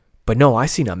 But no, I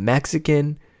seen a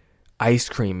Mexican ice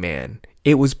cream man.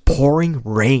 It was pouring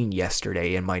rain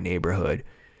yesterday in my neighborhood,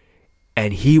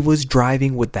 and he was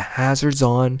driving with the hazards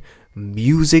on,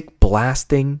 music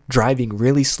blasting, driving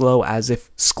really slow as if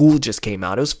school just came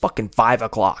out. It was fucking 5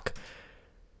 o'clock.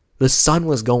 The sun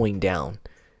was going down.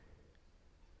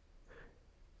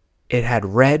 It had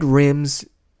red rims,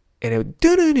 and it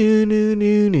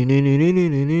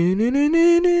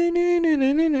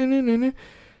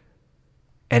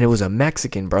was a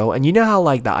Mexican, bro. And you know how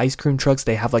like the ice cream trucks,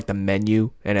 they have like the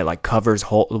menu and it like covers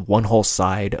one whole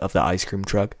side of the ice cream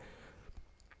truck.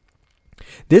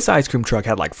 This ice cream truck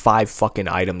had like 5 fucking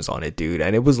items on it, dude.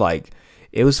 And it was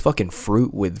fucking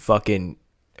fruit with fucking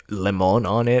limon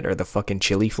on it, or the fucking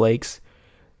chili flakes.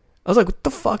 I was like, what the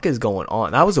fuck is going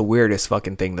on? That was the weirdest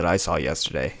fucking thing that I saw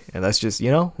yesterday. And that's just,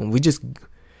 and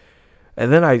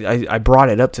then I brought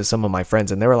it up to some of my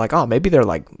friends, and they were like, oh, maybe they're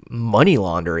like money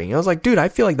laundering. I was like, dude, I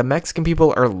feel like the Mexican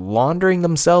people are laundering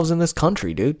themselves in this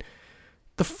country, dude.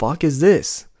 The fuck is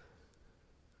this?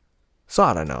 So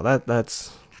I don't know. That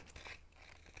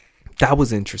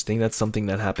was interesting. That's something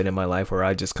that happened in my life where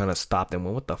I just kind of stopped and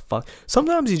went, what the fuck?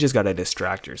 Sometimes you just got to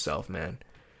distract yourself, man.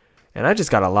 And I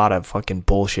just got a lot of fucking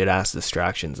bullshit ass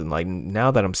distractions. And like now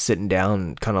that I'm sitting down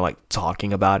and kind of like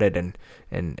talking about it and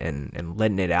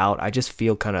letting it out, I just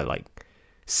feel kind of like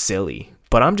silly.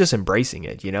 But I'm just embracing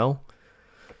it,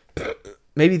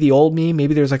 Maybe the old me,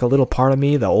 maybe there's like a little part of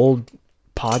me, the old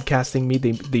podcasting me,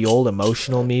 the old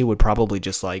emotional me would probably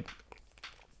just like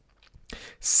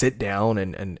sit down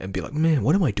and be like, man,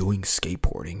 what am I doing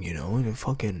skateboarding, And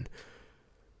fucking,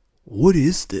 what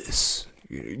is this?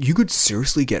 You could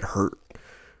seriously get hurt.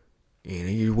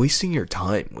 You're wasting your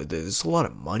time with this. It's a lot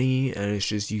of money, and it's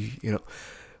just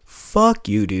fuck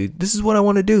you, dude. This is what I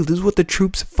want to do. This is what the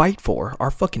troops fight for,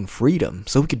 our fucking freedom,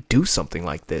 so we could do something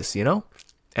like this, And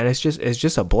it's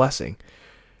just a blessing.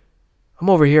 I'm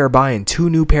over here buying 2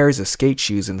 new pairs of skate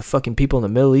shoes, and the fucking people in the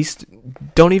Middle East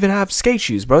don't even have skate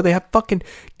shoes, bro. They have fucking,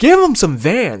 give them some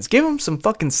Vans. Give them some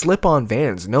fucking slip-on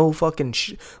Vans. No fucking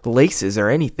laces or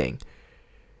anything.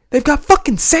 They've got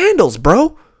fucking sandals,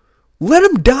 bro. Let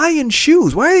them die in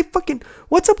shoes. Why are they fucking...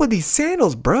 What's up with these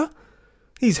sandals, bro?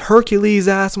 These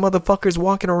Hercules-ass motherfuckers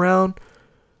walking around.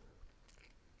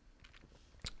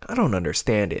 I don't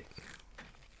understand it.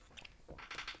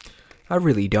 I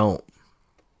really don't.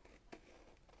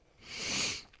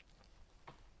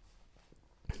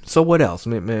 So what else?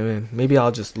 Maybe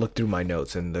I'll just look through my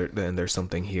notes and there's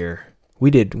something here.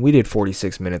 We did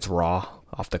 46 minutes raw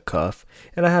off the cuff,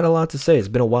 and I had a lot to say. It's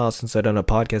been a while since I've done a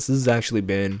podcast. This has actually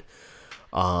been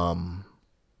the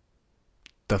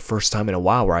first time in a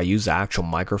while where I used the actual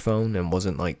microphone and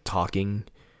wasn't like talking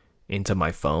into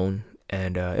my phone,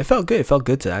 and it felt good. It felt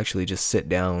good to actually just sit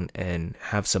down and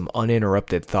have some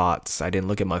uninterrupted thoughts. I didn't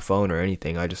look at my phone or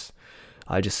anything. I just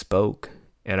spoke,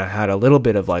 and I had a little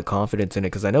bit of like confidence in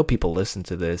it because I know people listen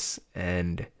to this,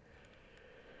 and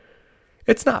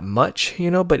it's not much,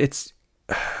 but it's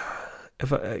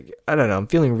I don't know, I'm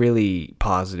feeling really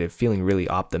positive, feeling really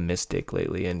optimistic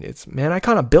lately, and it's, man, I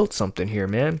kind of built something here,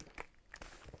 man.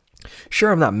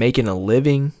 Sure, I'm not making a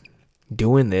living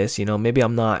doing this, maybe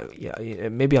I'm not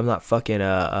fucking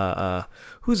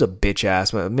who's a bitch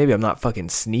ass, maybe I'm not fucking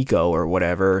Sneeko or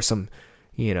whatever, or some,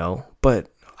 but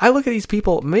I look at these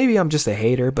people, maybe I'm just a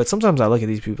hater, but sometimes I look at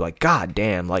these people like, god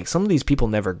damn, like some of these people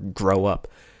never grow up.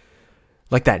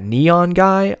 Like that Neon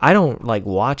guy, I don't like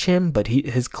watch him, but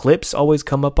his clips always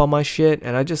come up on my shit,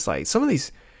 and I just like some of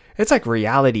these, it's like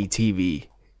reality TV,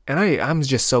 and I'm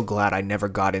just so glad I never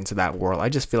got into that world. I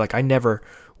just feel like I never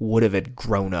would have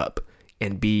grown up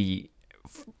and be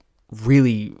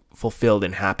really fulfilled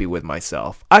and happy with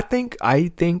myself. I think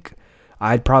I'd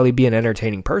probably be an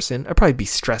entertaining person. I'd probably be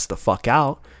stressed the fuck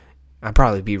out. I'd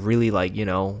probably be really like,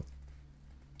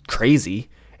 crazy,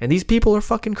 and these people are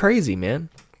fucking crazy, man.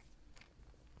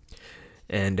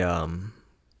 And so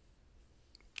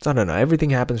I don't know,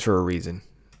 everything happens for a reason.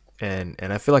 And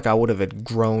I feel like I would have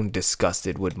grown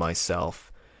disgusted with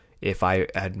myself if I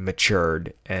had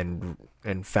matured and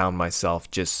found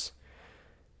myself just,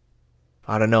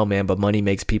 I don't know, man, but money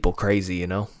makes people crazy,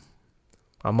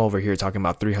 I'm over here talking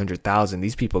about 300,000.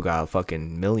 These people got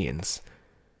fucking millions.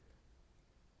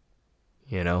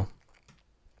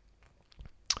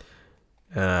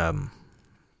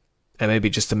 And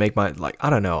maybe just to make my, like, I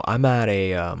don't know, I'm at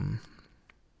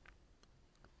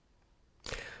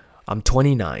I'm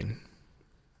 29.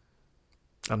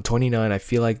 I'm 29. I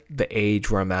feel like the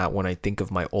age where I'm at when I think of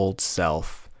my old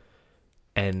self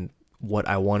and what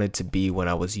I wanted to be when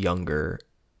I was younger,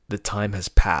 the time has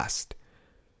passed.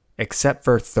 Except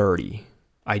for 30.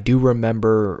 I do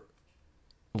remember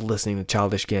listening to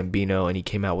Childish Gambino, and he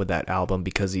came out with that album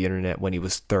Because of the Internet when he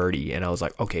was 30, and I was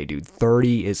like, okay, dude,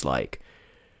 30 is like,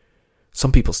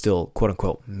 some people still, quote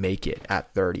unquote, make it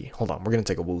at 30. Hold on, we're gonna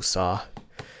take a woo-saw.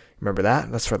 Remember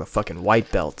that? That's for the fucking white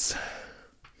belts.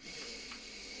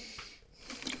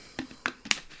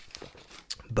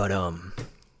 But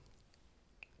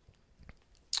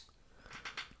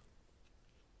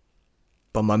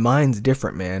my mind's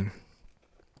different, man.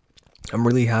 I'm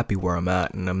really happy where I'm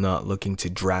at, and I'm not looking to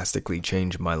drastically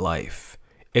change my life.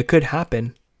 It could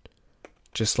happen,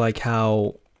 just like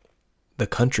how the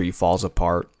country falls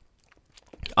apart.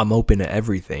 I'm open to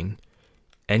everything.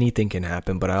 anything can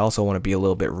happen, but I also want to be a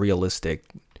little bit realistic.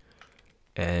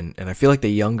 And I feel like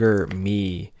the younger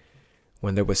me,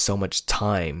 when there was so much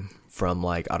time from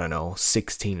like, I don't know,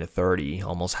 16 to 30,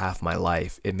 almost half my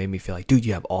life, it made me feel like, dude,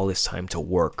 you have all this time to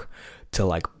work, to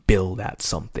like build at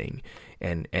something.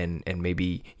 And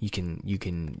maybe you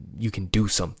can do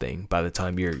something by the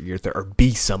time you're or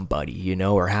be somebody, you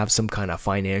know, or have some kind of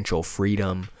financial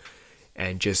freedom,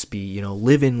 and just be, you know,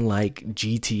 living like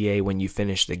GTA when you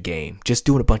finish the game, just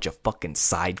doing a bunch of fucking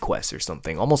side quests or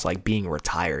something, almost like being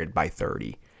retired by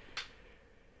 30.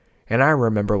 And I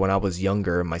remember when I was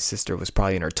younger, my sister was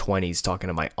probably in her 20s talking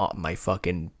to my aunt, my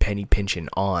fucking penny pinching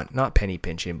aunt, not penny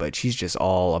pinching, but she's just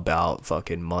all about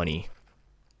fucking money.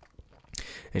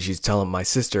 And she's telling my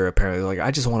sister, apparently, like,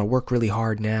 I just want to work really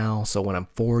hard now, so when I'm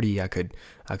 40, I could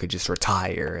just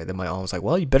retire. And then my aunt was like,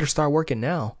 well, you better start working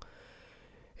now.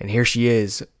 And here she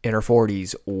is in her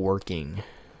 40s working.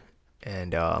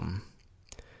 And,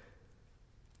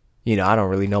 you know, I don't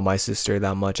really know my sister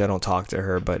that much. I don't talk to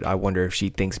her, but I wonder if she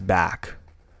thinks back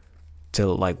to,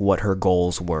 like, what her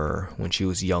goals were when she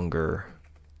was younger.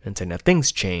 And to now,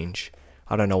 things change.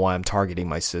 I don't know why I'm targeting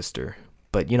my sister.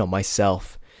 But, you know,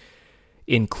 myself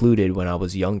included when I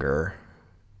was younger.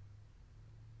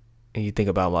 And you think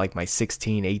about like my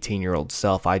 16, 18-year-old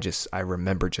self, I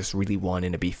remember just really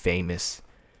wanting to be famous,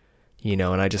 you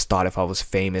know, and I just thought if I was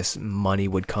famous, money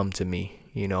would come to me.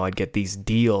 You know, I'd get these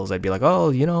deals. I'd be like,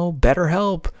 oh, you know,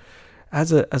 BetterHelp.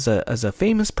 As a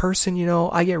famous person, you know,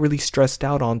 I get really stressed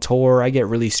out on tour. I get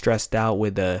really stressed out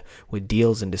with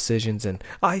deals and decisions, and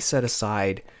I set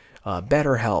aside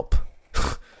BetterHelp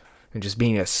and just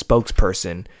being a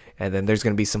spokesperson. And then there's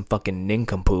going to be some fucking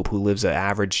nincompoop who lives an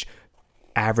average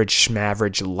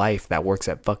schmaverage life that works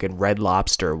at fucking Red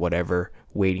Lobster or whatever,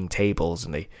 waiting tables.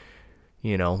 And they,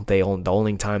 you know, the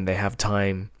only time they have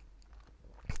time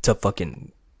to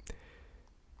fucking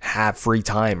have free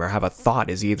time or have a thought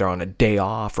is either on a day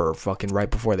off or fucking right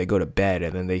before they go to bed.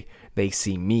 And then they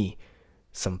see me,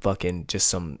 some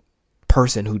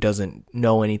person who doesn't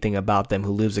know anything about them,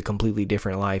 who lives a completely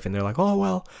different life, and they're like, oh,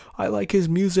 well, I like his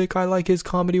music, I like his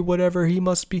comedy, whatever, he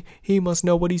must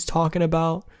know what he's talking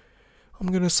about. I'm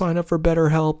gonna sign up for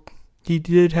BetterHelp. He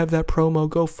did have that promo,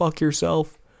 go fuck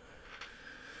yourself.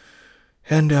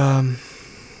 And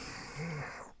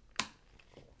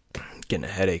getting a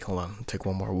headache. Hold on, take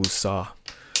one more woosah.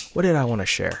 What did I want to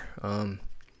share?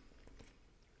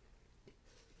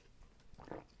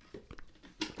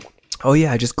 Oh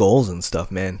yeah, just goals and stuff,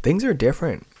 man. Things are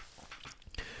different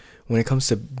when it comes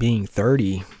to being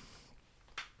 30.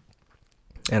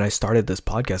 And I started this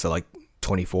podcast at like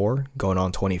 24, going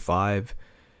on 25.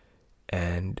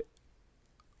 And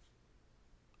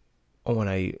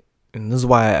this is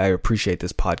why I appreciate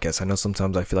this podcast. I know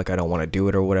sometimes I feel like I don't want to do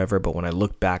it or whatever, but when I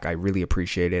look back, I really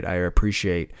appreciate it. I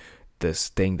appreciate this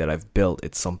thing that I've built.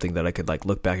 It's something that I could like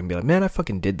look back and be like, man, I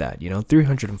fucking did that, you know,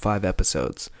 305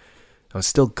 episodes. I'm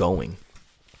still going,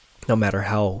 no matter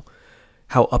how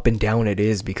up and down it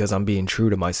is, because I'm being true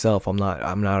to myself. I'm not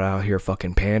out here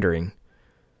fucking pandering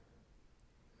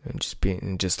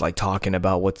and just like talking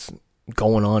about what's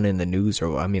going on in the news.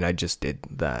 Or I mean, I just did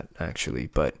that actually,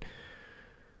 but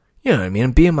you know what I mean?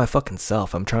 I'm being my fucking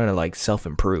self. I'm trying to like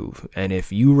self-improve. And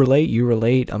if you relate, you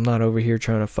relate. I'm not over here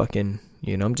trying to fucking,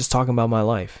 you know, I'm just talking about my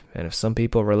life. And if some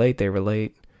people relate, they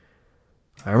relate.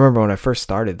 I remember when I first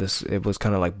started this, it was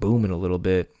kind of like booming a little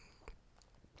bit,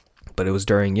 but it was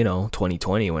during, you know,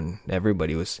 2020 when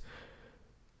everybody was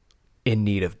in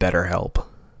need of better help.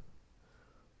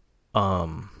 I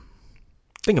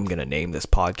think I'm going to name this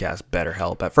podcast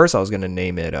BetterHelp. At first I was going to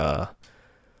name it, I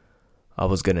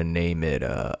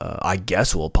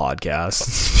Guess We'll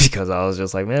Podcast, because I was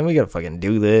just like, man, we got to fucking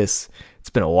do this.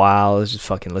 It's been a while.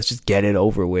 Let's just get it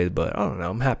over with. But I don't know.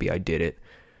 I'm happy I did it.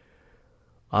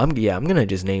 I'm gonna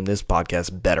just name this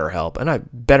podcast BetterHelp, and I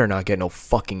better not get no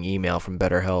fucking email from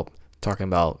BetterHelp talking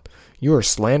about you are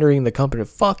slandering the company.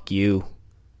 Fuck you,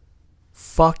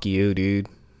 dude.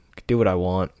 Do what I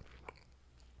want.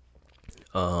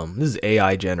 This is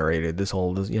AI generated. This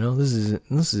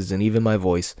isn't even my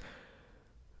voice.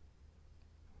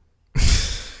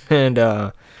 And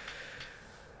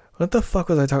what the fuck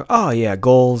was I talking? Oh yeah,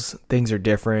 goals. Things are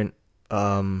different.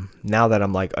 Now that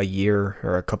I'm like a year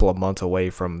or a couple of months away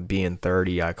from being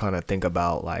 30, I kind of think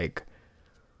about like,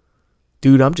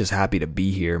 dude, I'm just happy to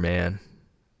be here, man.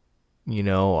 You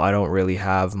know, I don't really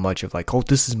have much of like, oh,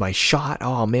 this is my shot.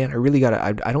 Oh man,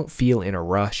 I don't feel in a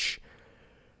rush.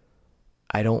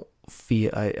 I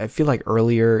feel like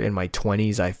earlier in my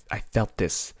 20s, I felt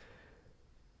this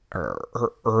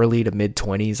or early to mid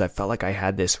 20s, I felt like I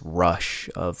had this rush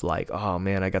of like, oh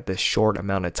man, I got this short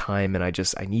amount of time and I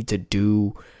need to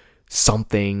do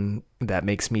something that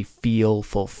makes me feel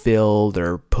fulfilled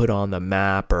or put on the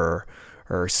map or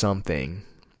something.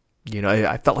 You know,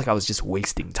 I felt like I was just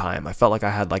wasting time. I felt like I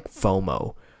had like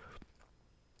FOMO.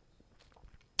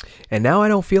 And now I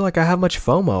don't feel like I have much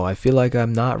FOMO. I feel like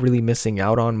I'm not really missing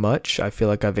out on much. I feel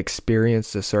like I've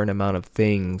experienced a certain amount of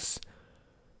things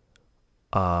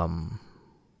to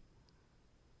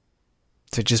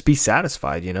just be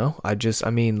satisfied, you know? I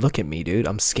mean, look at me, dude.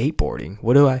 I'm skateboarding.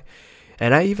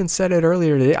 And I even said it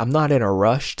earlier today, I'm not in a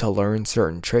rush to learn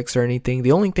certain tricks or anything.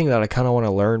 The only thing that I kind of want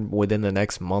to learn within the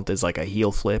next month is like a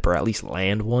heel flip or at least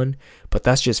land one. But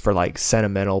that's just for like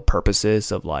sentimental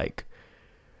purposes of like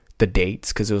the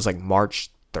dates, because it was like March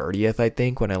 30th, I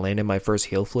think, when I landed my first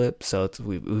heel flip. So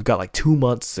we've got like 2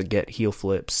 months to get heel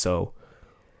flips. So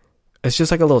it's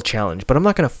just like a little challenge. But I'm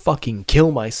not going to fucking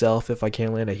kill myself if I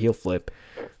can't land a heel flip.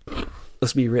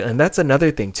 Let's be real. And that's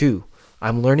another thing too.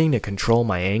 I'm learning to control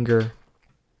my anger.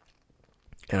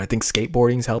 And I think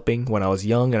skateboarding's helping. When I was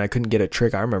young and I couldn't get a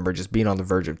trick, I remember just being on the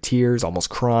verge of tears, almost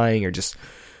crying, or just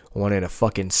wanting to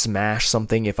fucking smash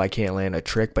something if I can't land a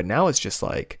trick. But now it's just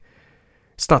like,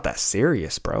 it's not that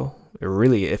serious, bro. It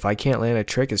really, if I can't land a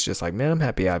trick, it's just like, man, I'm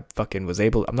happy I fucking was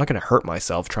able. I'm not going to hurt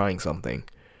myself trying something.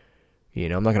 You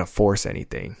know, I'm not going to force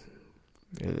anything.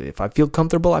 If I feel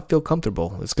comfortable, I feel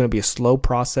comfortable. It's going to be a slow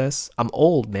process. I'm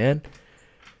old, man.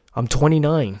 I'm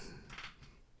 29.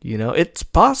 You know, it's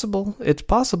possible. It's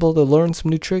possible to learn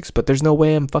some new tricks, but there's no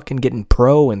way I'm fucking getting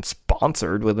pro and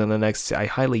sponsored within the next. I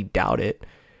highly doubt it.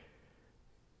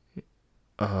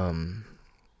 So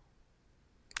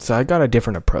I got a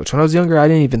different approach. When I was younger, I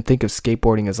didn't even think of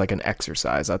skateboarding as like an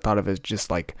exercise. I thought of it as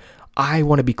just like, I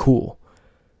want to be cool.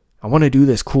 I want to do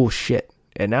this cool shit.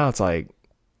 And now it's like,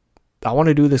 I want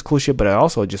to do this cool shit, but I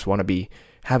also just want to be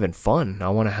having fun. I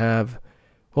want to have,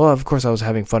 well, of course I was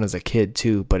having fun as a kid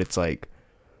too, but it's like,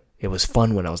 it was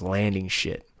fun when I was landing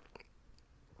shit.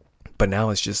 But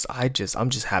now it's just, I'm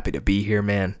just happy to be here,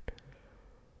 man.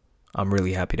 I'm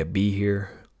really happy to be here.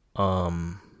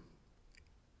 Man,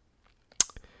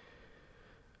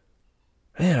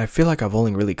 I feel like I've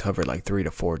only really covered like 3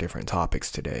 to 4 different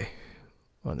topics today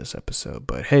on this episode.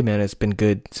 But hey, man, it's been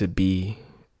good to be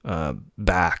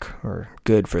back, or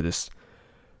good for this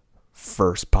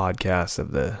first podcast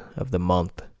of the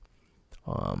month.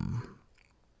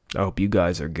 I hope you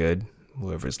guys are good,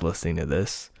 whoever's listening to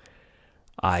this.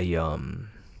 I don't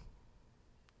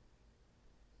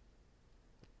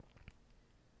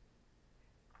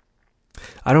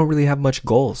really have much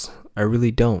goals. I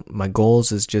really don't. My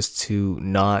goals is just to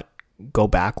not go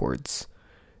backwards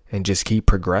and just keep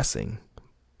progressing.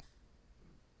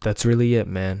 That's really it,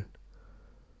 man.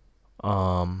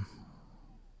 What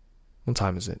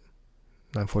time is it?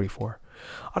 9:44.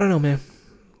 I don't know, man.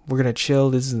 We're gonna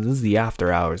chill. This is the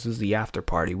after hours. This is the after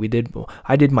party.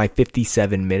 I did my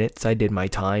 57 minutes. I did my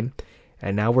time,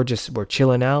 and now we're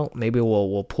chilling out. Maybe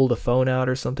we'll pull the phone out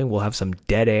or something. We'll have some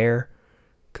dead air,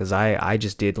 cause I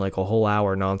just did like a whole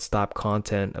hour nonstop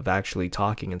content of actually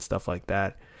talking and stuff like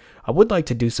that. I would like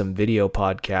to do some video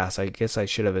podcasts. I guess I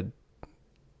should have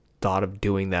thought of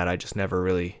doing that. I just never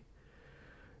really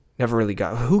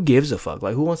got. Who gives a fuck?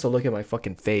 Like, who wants to look at my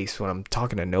fucking face when I'm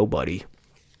talking to nobody?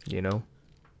 You know.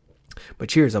 But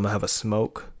cheers, I'm gonna have a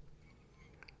smoke,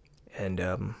 and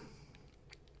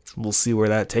we'll see where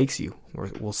that takes you.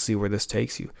 We'll see where this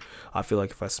takes you. I feel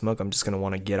like if I smoke, I'm just gonna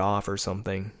want to get off or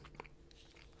something.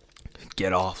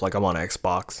 Get off like I'm on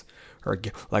Xbox, or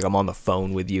like I'm on the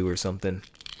phone with you or something.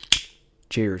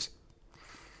 Cheers.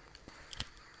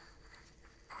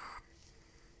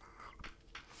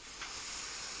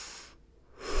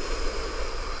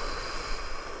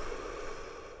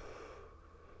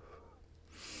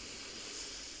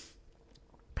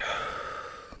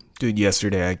 Dude,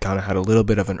 yesterday I kind of had a little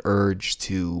bit of an urge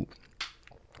to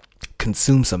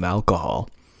consume some alcohol.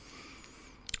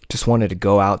 Just wanted to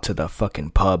go out to the fucking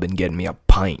pub and get me a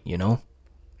pint, you know?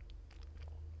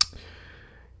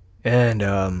 And,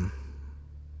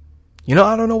 you know,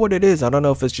 I don't know what it is. I don't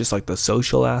know if it's just like the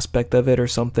social aspect of it or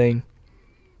something,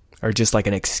 or just like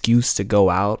an excuse to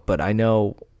go out, but I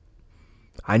know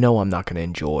I'm not going to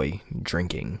enjoy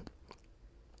drinking.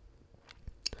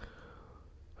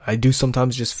 I do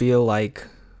sometimes just feel like,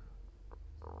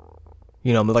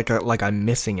 you know, like I'm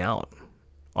missing out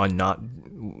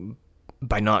on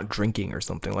by not drinking or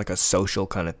something, like a social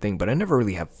kind of thing, but I never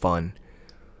really have fun.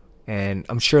 And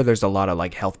I'm sure there's a lot of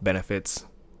like health benefits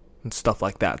and stuff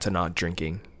like that to not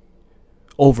drinking.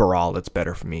 Overall, it's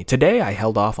better for me. Today I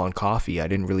held off on coffee. I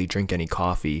didn't really drink any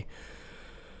coffee.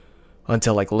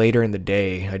 until like later in the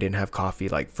day. I didn't have coffee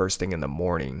like first thing in the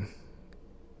morning.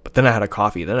 But then I had a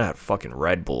coffee, then I had fucking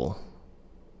Red Bull.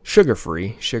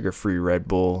 Sugar-free Red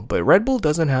Bull. But Red Bull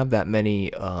doesn't have that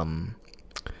many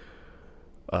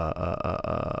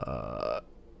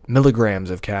milligrams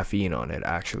of caffeine on it,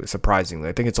 actually, surprisingly.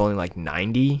 I think it's only like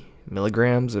 90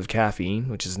 milligrams of caffeine,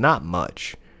 which is not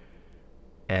much.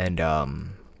 And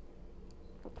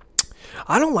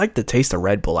I don't like the taste of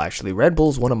Red Bull, actually. Red Bull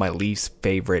is one of my least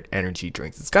favorite energy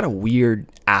drinks. It's got a weird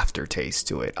aftertaste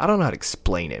to it. I don't know how to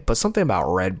explain it, but something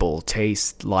about Red Bull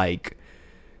tastes like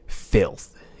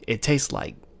filth. It tastes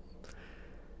like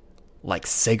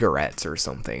cigarettes or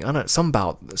something. I don't know, some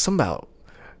about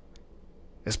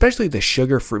especially the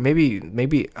sugar-free,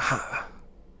 maybe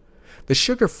the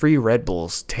sugar-free Red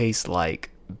Bulls taste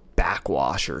like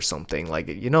backwash or something. Like,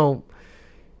 you know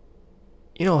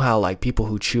how like people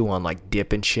who chew on like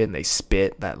dip and shit and they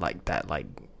spit that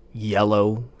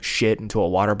yellow shit into a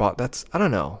water bottle? I don't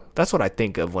know. That's what I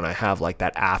think of when I have like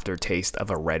that aftertaste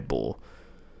of a Red Bull.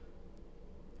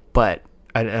 But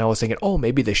I was thinking, oh,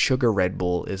 maybe the sugar Red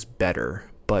Bull is better.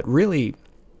 But really,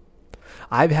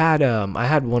 I had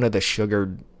one of the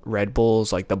sugar Red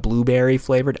Bulls, like the blueberry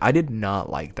flavored. I did not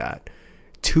like that.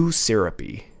 Too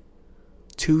syrupy.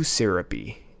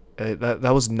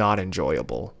 That was not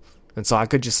enjoyable. And so I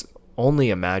could just only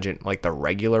imagine like the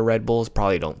regular Red Bulls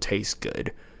probably don't taste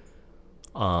good.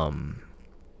 But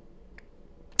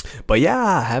yeah,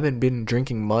 I haven't been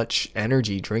drinking much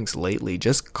energy drinks lately,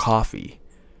 just coffee.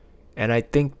 And I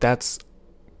think that's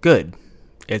good.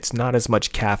 It's not as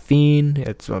much caffeine.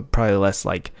 It's probably less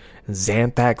like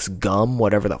Xanthax gum,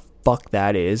 whatever the fuck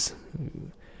that is.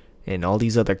 And all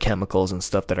these other chemicals and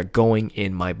stuff that are going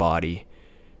in my body.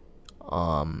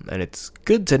 And it's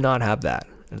good to not have that.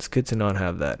 And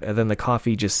then the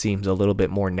coffee just seems a little bit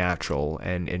more natural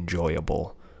and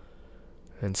enjoyable.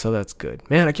 And so that's good.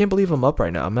 Man, I can't believe I'm up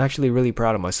right now. I'm actually really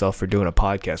proud of myself for doing a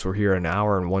podcast. We're here an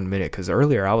hour and 1 minute. Because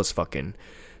earlier I was fucking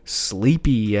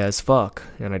sleepy as fuck.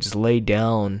 And I just laid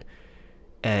down.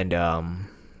 And, I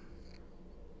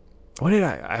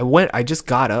just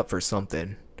got up for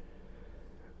something.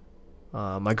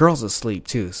 My girl's asleep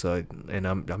too. And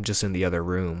I'm just in the other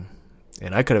room.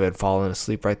 And I could have been falling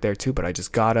asleep right there too, but I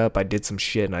just got up, I did some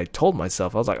shit, and I told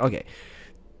myself, I was like, okay,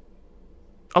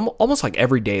 I'm almost like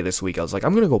every day this week, I was like,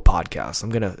 I'm going to go podcast.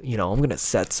 I'm going to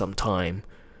set some time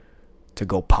to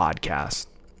go podcast.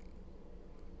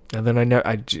 And then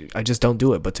I just don't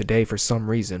do it. But today, for some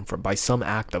reason, by some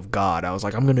act of God, I was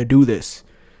like, I'm going to do this.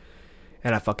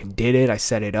 And I fucking did it. I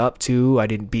set it up too. I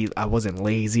wasn't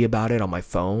lazy about it on my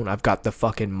phone. I've got the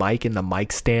fucking mic and the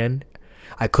mic stand.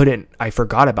 I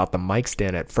forgot about the mic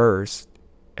stand at first,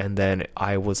 and then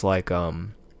I was like,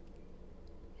 damn,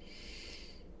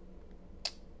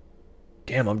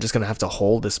 I'm just gonna have to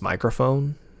hold this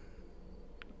microphone.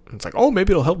 And it's like, oh,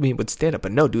 maybe it'll help me with stand up.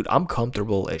 But no, dude, I'm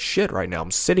comfortable as shit right now.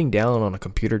 I'm sitting down on a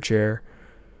computer chair.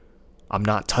 I'm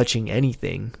not touching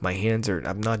anything.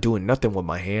 I'm not doing nothing with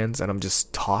my hands, and I'm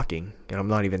just talking. And I'm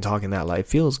not even talking that loud. It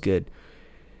feels good.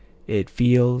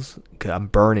 I'm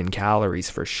burning calories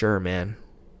for sure, man.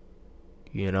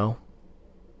 You know?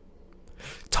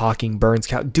 Talking burns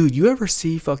calories. Dude, you ever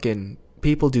see fucking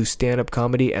people do stand-up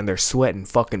comedy and they're sweating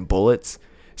fucking bullets?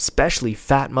 Especially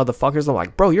fat motherfuckers. I'm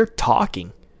like, bro, you're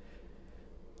talking.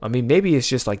 I mean, maybe it's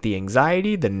just like the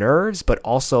anxiety, the nerves, but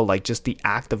also like just the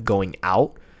act of going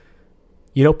out.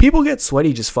 You know, people get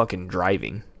sweaty just fucking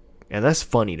driving. And that's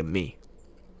funny to me.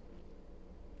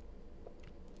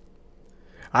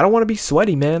 I don't want to be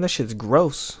sweaty, man. That shit's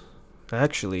gross.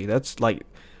 Actually, that's like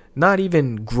not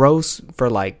even gross for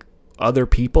like other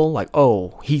people. Like,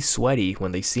 oh, he's sweaty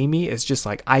when they see me. It's just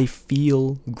like I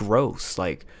feel gross.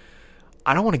 Like,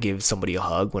 I don't want to give somebody a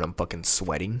hug when I'm fucking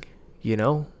sweating, you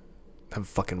know? I'm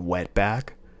fucking wet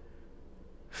back.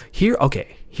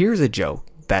 Here's a joke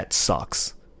that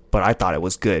sucks, but I thought it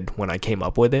was good when I came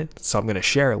up with it, so I'm going to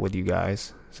share it with you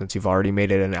guys. Since you've already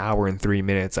made it an hour and 3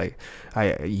 minutes,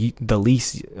 the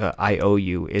least I owe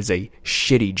you is a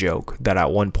shitty joke that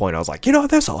at one point I was like,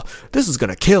 this is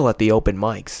gonna kill at the open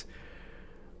mics.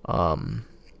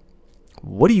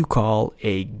 What do you call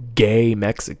a gay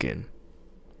Mexican?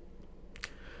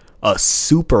 A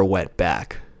super wet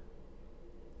back.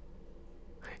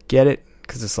 Get it?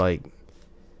 Because it's like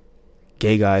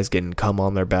gay guys getting cum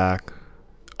on their back.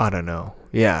 I don't know.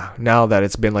 Yeah, now that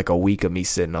it's been like a week of me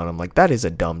sitting on them, like, that is a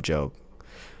dumb joke.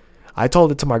 I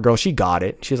told it to my girl. She got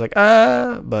it. She's like,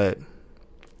 but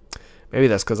maybe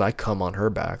that's because I come on her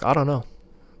back. I don't know.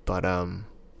 But,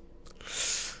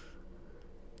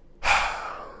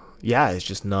 yeah, it's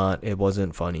just it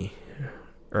wasn't funny.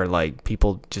 Or, like,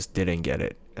 people just didn't get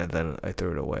it. And then I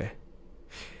threw it away.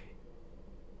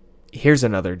 Here's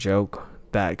another joke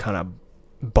that kind of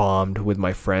bombed with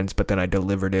my friends, but then I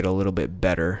delivered it a little bit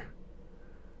better.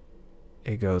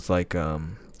 It goes like,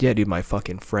 yeah, dude, my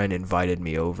fucking friend invited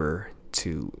me over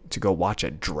to go watch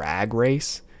a drag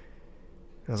race.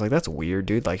 I was like, that's weird,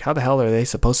 dude. Like, how the hell are they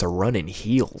supposed to run in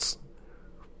heels?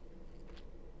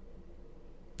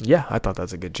 Yeah, I thought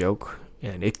that's a good joke.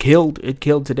 And it killed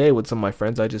today with some of my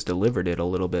friends. I just delivered it a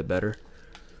little bit better.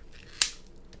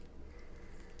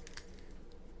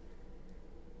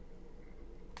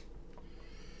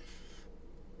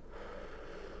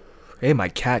 Hey, my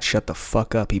cat, shut the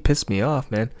fuck up. He pissed me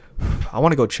off, man. I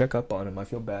want to go check up on him. I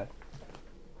feel bad.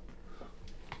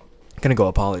 I'm gonna go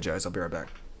apologize. I'll be right back.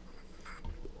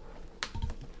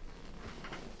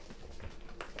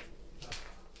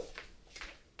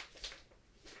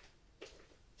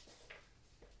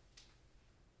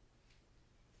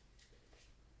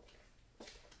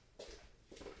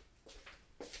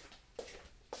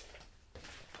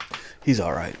 He's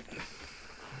alright.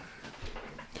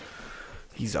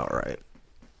 He's alright.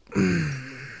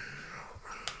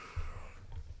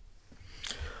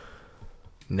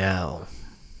 Now,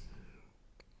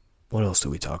 what else do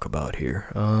we talk about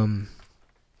here?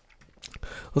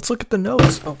 Let's look at the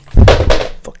notes. Oh,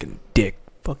 fucking dick.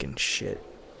 Fucking shit.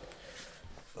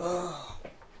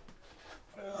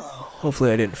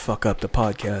 Hopefully I didn't fuck up the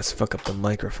podcast, fuck up the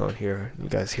microphone here. You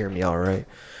guys hear me alright?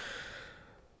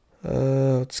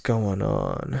 What's going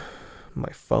on?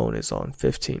 My phone is on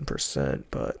 15%,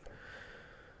 but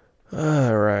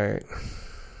alright.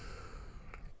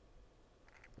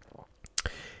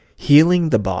 Healing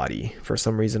the body. For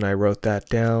some reason I wrote that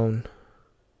down.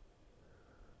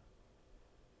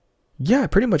 Yeah, I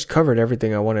pretty much covered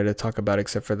everything I wanted to talk about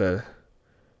except for the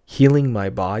healing my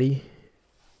body.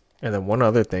 And then one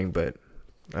other thing, but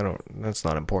that's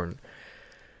not important.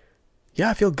 Yeah,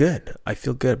 I feel good. I've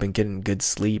been getting good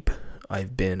sleep.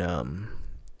 I've been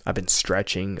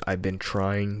stretching. I've been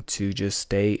trying to just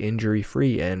stay injury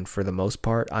free, and for the most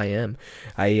part I am.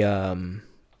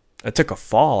 I took a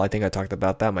fall. I think I talked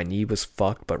about that. My knee was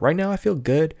fucked, but right now I feel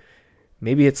good.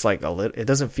 Maybe it's like it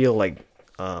doesn't feel like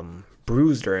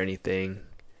bruised or anything,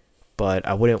 but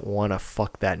I wouldn't want to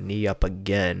fuck that knee up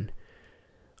again.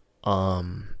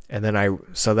 And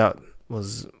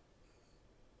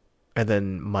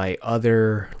then my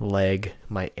other leg,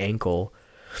 my ankle,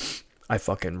 I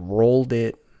fucking rolled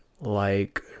it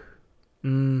like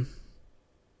it's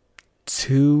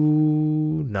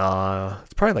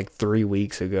probably like 3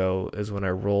 weeks ago is when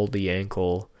I rolled the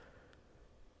ankle.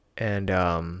 And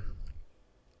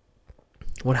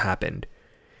what happened?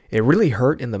 It really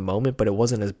hurt in the moment, but it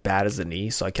wasn't as bad as the knee,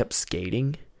 so I kept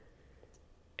skating.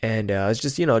 And I was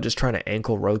just trying to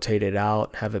ankle rotate it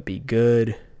out, have it be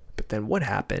good. But then what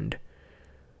happened?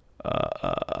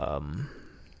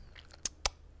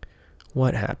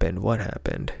 What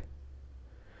happened?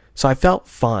 So I felt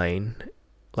fine,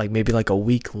 like maybe like a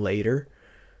week later,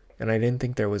 and I didn't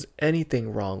think there was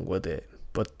anything wrong with it.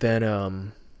 But then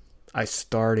I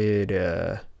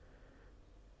started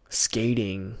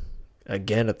skating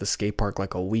again at the skate park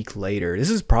like a week later. This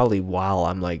is probably while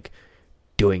I'm like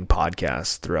doing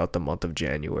podcasts throughout the month of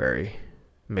January.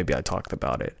 Maybe I talked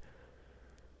about it.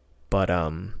 But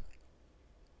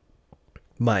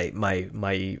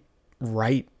my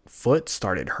right foot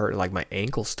started hurt, like my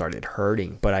ankle started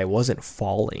hurting, but I wasn't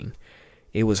falling.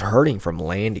 It was hurting from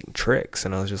landing tricks,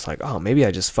 and I was just like, oh, maybe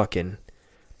I just fucking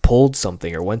pulled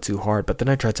something or went too hard. But then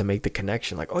I tried to make the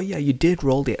connection, like, oh yeah, you did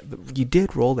roll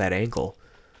that ankle.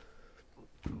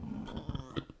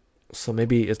 So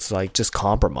maybe it's like just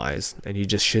compromised, and you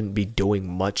just shouldn't be doing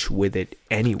much with it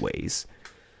anyways.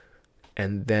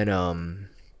 And then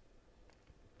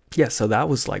yeah, so that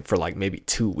was like for like maybe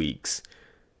 2 weeks.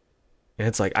 And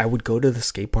it's like I would go to the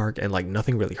skate park and like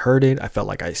nothing really hurted. I felt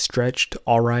like I stretched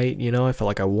all right, I felt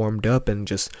like I warmed up, and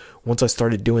just once I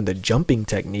started doing the jumping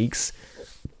techniques,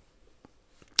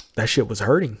 that shit was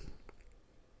hurting.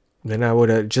 Then I would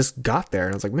have just got there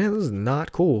and I was like, man, this is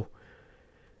not cool.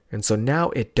 And so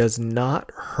now it does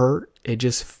not hurt. It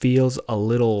just feels a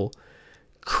little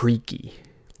creaky.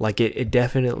 Like it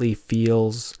definitely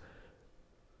feels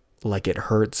like it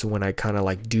hurts when I kind of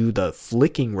like do the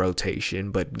flicking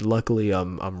rotation, but luckily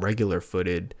I'm regular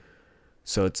footed,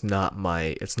 so it's not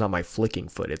my flicking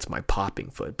foot, it's my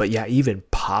popping foot. But yeah, even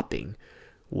popping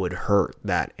would hurt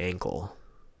that ankle.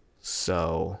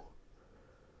 So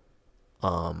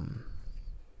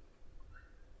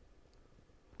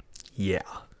yeah,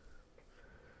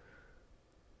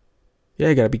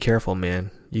 you gotta be careful, man.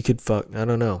 You could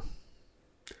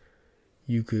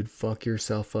you could fuck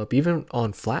yourself up. Even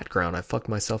on flat ground. I fucked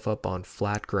myself up on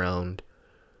flat ground.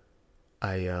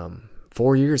 I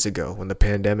 4 years ago when the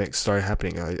pandemic started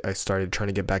happening, I started trying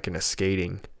to get back into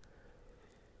skating.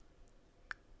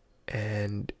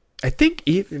 And I think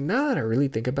even now that I really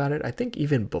think about it, I think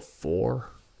even before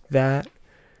that,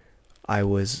 I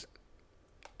was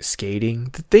skating.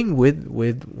 The thing with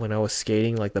when I was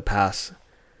skating, like the past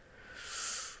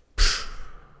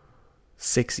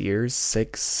 6,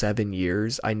 7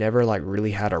 years, I never like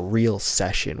really had a real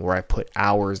session where I put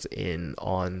hours in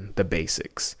on the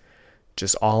basics.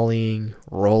 Just ollie,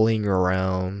 rolling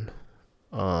around,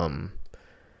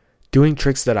 doing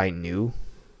tricks that I knew,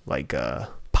 like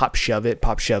pop shove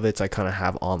it's I kind of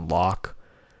have on lock.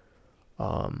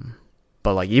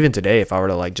 But like even today, if I were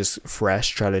to like just fresh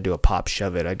try to do a pop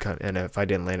shove it, and if I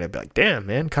didn't land, I'd be like, damn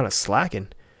man, kind of slacking.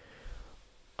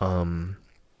 And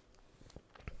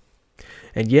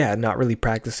yeah, not really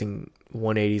practicing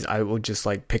 180s. I would just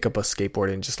like pick up a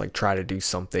skateboard and just like try to do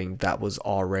something that was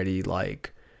already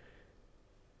like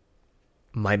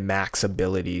my max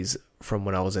abilities from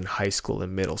when I was in high school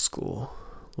and middle school.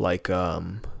 Like, I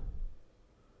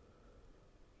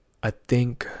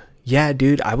think, yeah,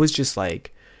 dude, I would just battle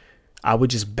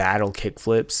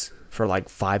kickflips for like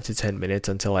 5 to 10 minutes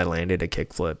until I landed a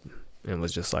kickflip. And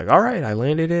was just like, all right, I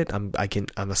landed it. I'm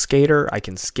a skater. I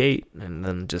can skate, and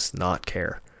then just not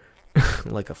care,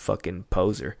 like a fucking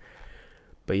poser.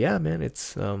 But yeah, man,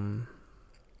 it's what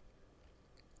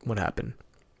happened.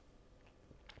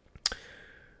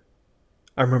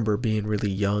 I remember being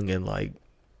really young and like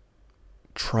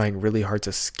trying really hard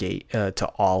to skate,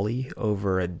 to ollie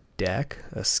over a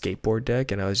skateboard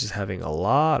deck, and I was just having a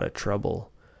lot of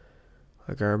trouble.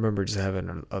 Like I remember just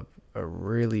having a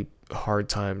really hard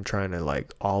time trying to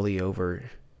like ollie over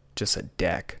just a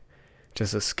deck,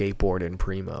 just a skateboard in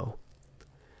Primo.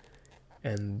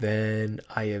 And then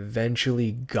I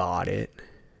eventually got it.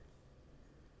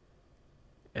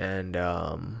 And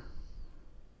I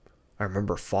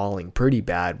remember falling pretty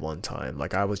bad one time.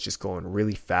 Like I was just going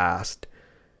really fast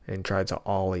and tried to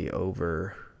ollie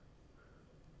over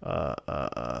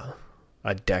a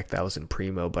deck that was in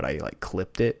Primo, but I like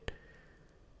clipped it.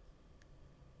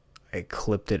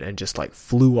 And just like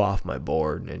flew off my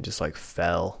board and just like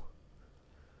fell.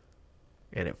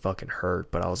 And it fucking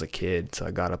hurt, but I was a kid, so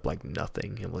I got up like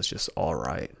nothing and was just all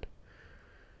right.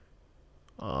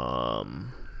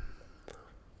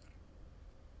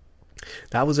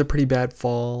 That was a pretty bad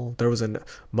fall.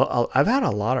 I've had a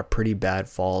lot of pretty bad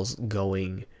falls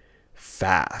going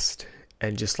fast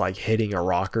and just like hitting a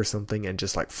rock or something and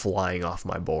just like flying off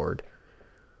my board.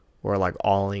 Or like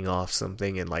ollieing off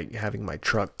something and like having my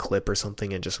truck clip or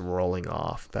something and just rolling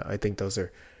off. I think those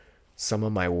are some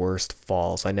of my worst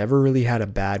falls. I never really had a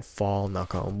bad fall,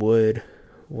 knock on wood,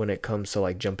 when it comes to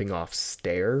like jumping off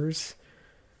stairs.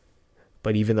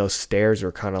 But even those stairs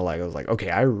were kind of like, I was like, okay,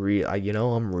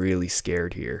 I'm really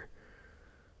scared here.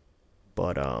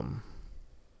 But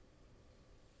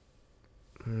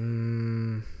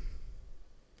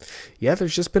yeah,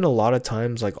 there's just been a lot of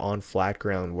times like on flat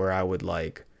ground where I would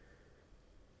like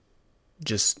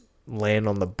just land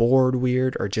on the board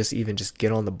weird, or just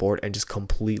get on the board and just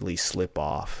completely slip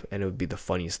off, and it would be the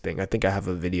funniest thing. I think I have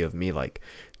a video of me like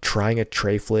trying a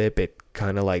tray flip. It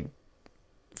kind of like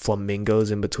flamingos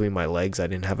in between my legs. I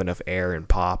didn't have enough air and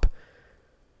pop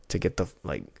to get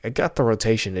I got the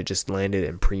rotation. It just landed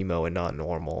in Primo and not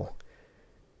normal.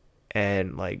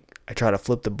 And like I try to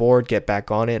flip the board, get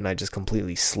back on it, and I just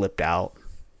completely slipped out,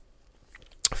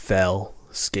 fell,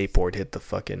 skateboard hit the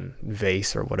fucking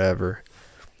vase or whatever.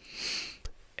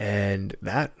 And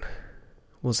that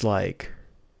was like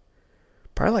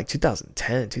probably like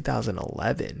 2010,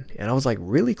 2011. And I was like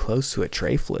really close to a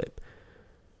tray flip.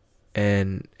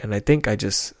 And I think I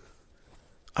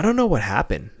don't know what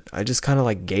happened. I just kind of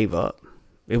like gave up.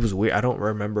 It was weird. I don't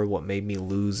remember what made me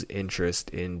lose interest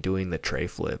in doing the tray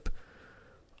flip.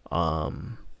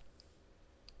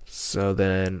 So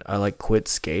then I like quit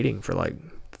skating for like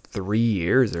 3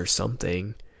 years or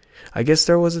something. I guess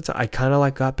there was I kind of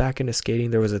like got back into skating.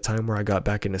 There was a time where I got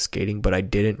back into skating, but I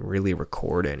didn't really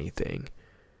record anything.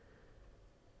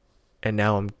 And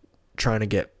now I'm trying to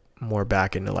get more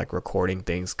back into like recording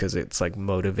things, because it's like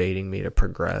motivating me to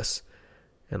progress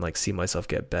and like see myself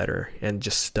get better and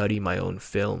just study my own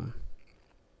film.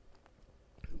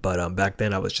 But back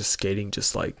then I was just skating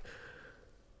just like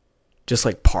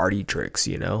party tricks,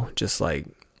 just like,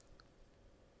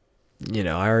 I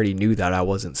already knew that I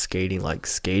wasn't skating like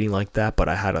that, but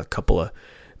I had a couple of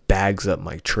bags up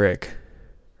my trick,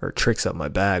 or tricks up my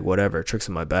bag, whatever, tricks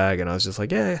in my bag, and I was just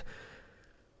like, yeah,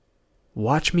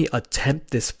 watch me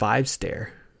attempt this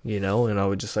 5-stair, and I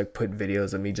would just like put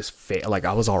videos of me just fail. Like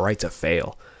I was all right to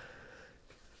fail.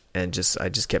 And I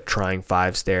just kept trying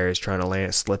 5 stairs, trying to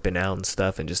land, slipping out and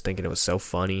stuff, and just thinking it was so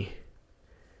funny.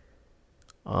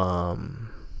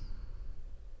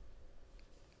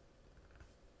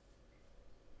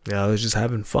 Yeah, I was just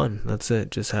having fun. That's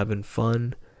it. Just having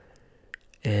fun.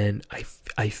 And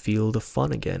I feel the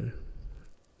fun again.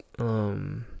 I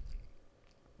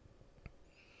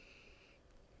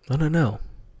don't know.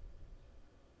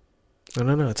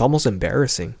 It's almost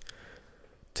embarrassing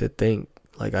to think,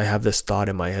 like, I have this thought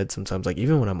in my head sometimes, like,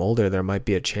 even when I'm older, there might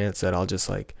be a chance that I'll just,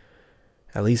 like,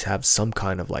 at least have some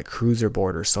kind of, like, cruiser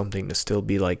board or something to still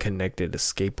be, like, connected to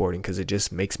skateboarding, because it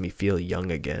just makes me feel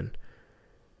young again.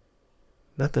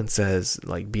 Nothing says,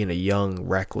 like, being a young,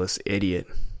 reckless idiot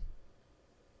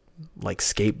like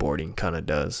skateboarding kind of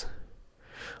does.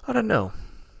 I don't know.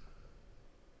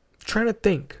 I'm trying to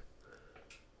think.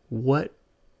 What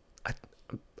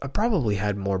I probably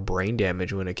had more brain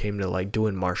damage when it came to, like,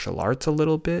 doing martial arts a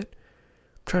little bit.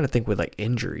 I'm trying to think with, like,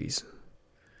 injuries.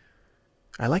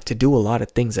 I like to do a lot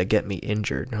of things that get me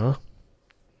injured, huh?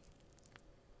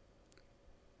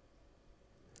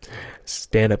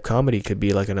 Stand-up comedy could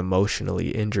be like an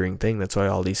emotionally injuring thing. That's why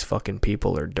all these fucking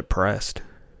people are depressed.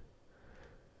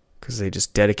 Because they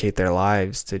just dedicate their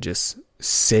lives to just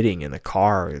sitting in the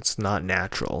car. It's not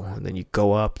natural. And then you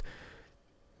go up,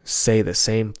 say the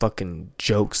same fucking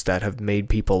jokes that have made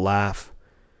people laugh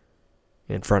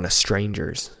in front of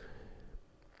strangers.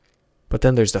 But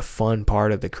then there's the fun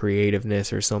part of the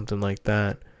creativeness or something like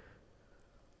that.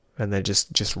 And then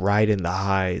just riding the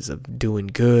highs of doing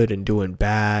good and doing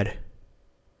bad.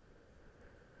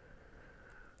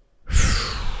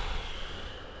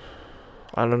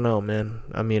 I don't know, man.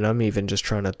 I mean, I'm even just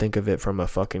trying to think of it from a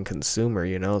fucking consumer,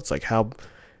 you know? It's like, how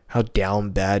down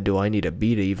bad do I need to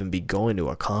even be going to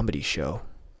a comedy show?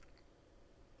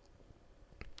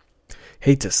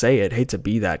 Hate to say it, hate to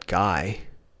be that guy.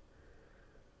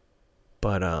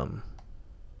 But,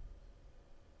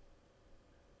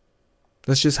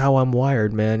 that's just how I'm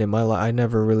wired, man. In my life, I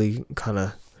never really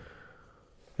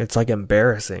it's like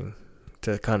embarrassing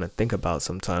to kind of think about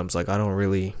sometimes. Like, I don't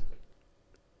really...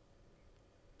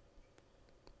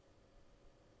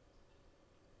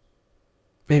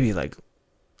 Maybe like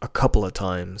a couple of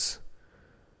times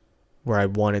where I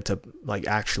wanted to, like,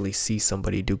 actually see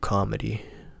somebody do comedy.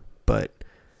 But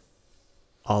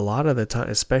a lot of the time,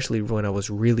 especially when I was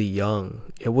really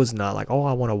young, it was not like, oh,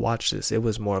 I want to watch this. It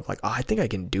was more of like, oh, I think I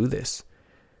can do this.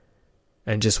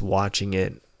 And just watching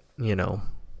it, you know,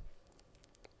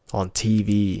 on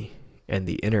TV and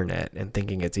the internet and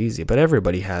thinking it's easy. But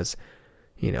everybody has,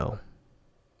 you know,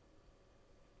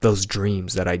 those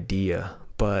dreams, that idea.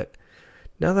 But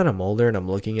now that I'm older and I'm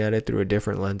looking at it through a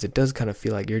different lens, it does kind of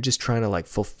feel like you're just trying to, like,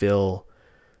 fulfill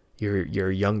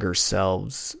your younger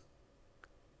selves'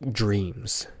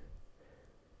 dreams.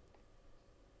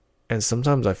 And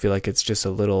sometimes I feel like it's just a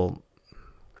little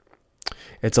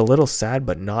sad,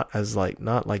 but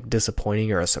not like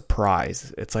disappointing or a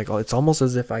surprise. It's like, it's almost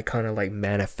as if I kind of, like,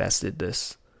 manifested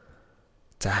this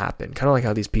to happen. Kind of like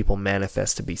how these people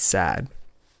manifest to be sad.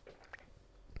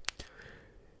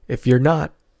 If you're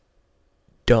not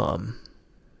dumb,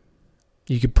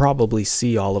 you could probably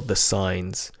see all of the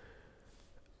signs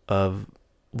of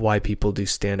why people do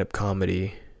stand-up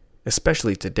comedy,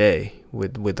 especially today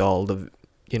with all the,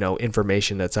 you know,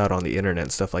 information that's out on the internet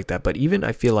and stuff like that. But even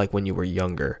I feel like when you were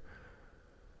younger,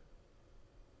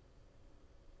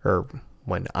 or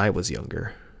when I was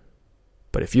younger,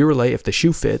 but if the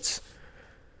shoe fits,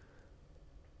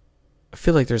 I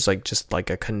feel like there's, like, just like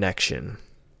a connection.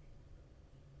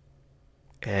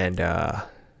 And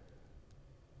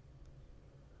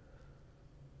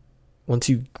once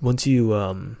you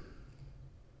kind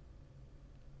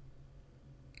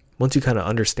of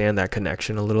understand that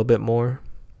connection a little bit more,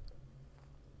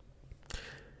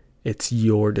 it's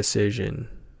your decision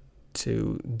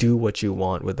to do what you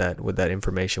want with that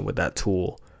information, with that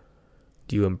tool.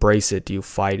 Do you embrace it? Do you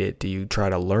fight it? Do you try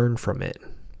to learn from it?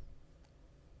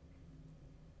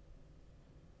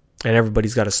 And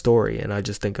everybody's got a story, and I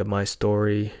just think of my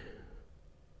story.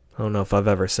 I don't know if I've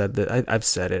ever said that. I've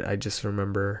said it. I just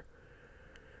remember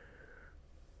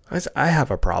I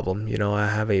have a problem. You know, I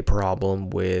have a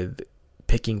problem with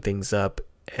picking things up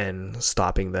and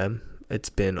stopping them. It's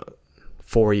been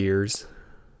 4 years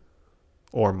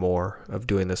or more of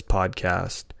doing this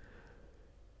podcast,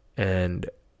 and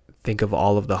think of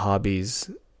all of the hobbies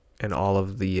and all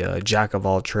of the jack of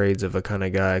all trades of a kind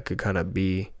of guy I could kind of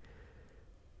be.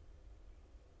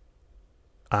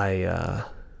 I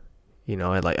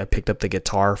picked up the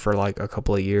guitar for like a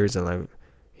couple of years, and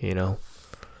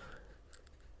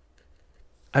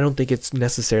I don't think it's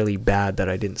necessarily bad that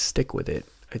I didn't stick with it.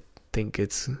 think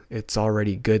it's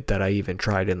already good that I even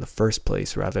tried in the first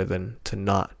place rather than to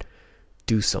not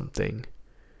do something.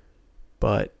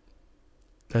 But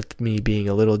that's me being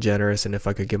a little generous, and if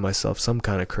I could give myself some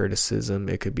kind of criticism,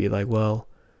 it could be like, well,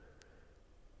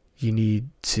 you need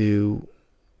to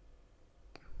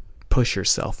push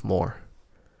yourself more.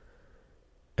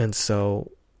 And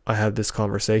so I had this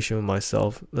conversation with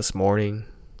myself this morning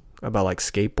about like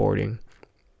skateboarding,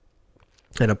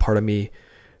 and a part of me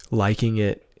liking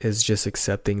it is just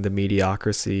accepting the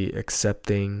mediocrity,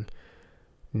 accepting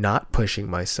not pushing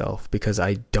myself because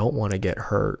I don't want to get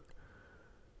hurt.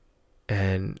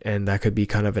 And that could be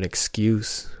kind of an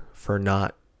excuse for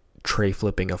not tray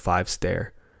flipping a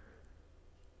 5-stair,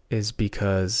 is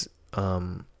because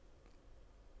I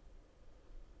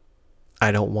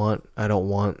don't want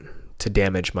to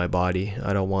damage my body.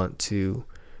 I don't want to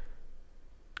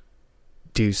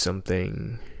do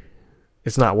something.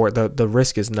 It's not worth the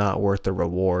risk is not worth the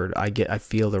reward. I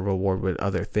feel the reward with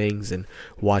other things, and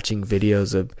watching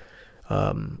videos of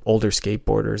older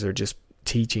skateboarders or just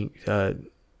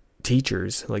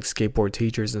teachers, like skateboard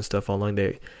teachers and stuff online.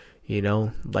 They,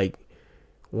 like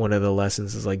one of the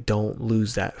lessons is like, don't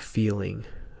lose that feeling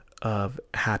of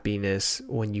happiness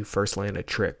when you first land a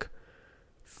trick.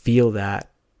 Feel that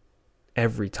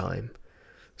every time.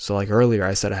 So like earlier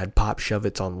I said I had pop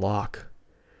shove-its on lock.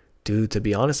 Dude, to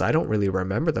be honest, I don't really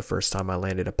remember the first time I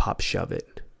landed a pop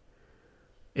shove-it.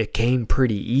 It came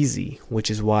pretty easy, which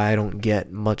is why I don't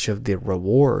get much of the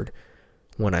reward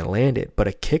when I land it. But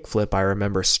a kickflip, I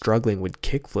remember struggling with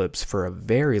kickflips for a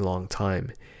very long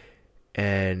time.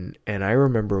 And I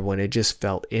remember when it just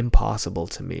felt impossible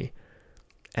to me.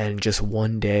 And just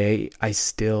one day, I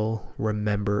still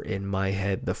remember in my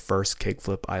head the first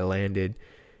kickflip I landed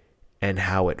and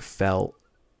how it felt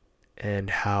and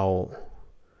how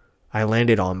I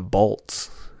landed on bolts.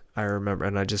 I remember,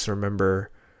 and I just remember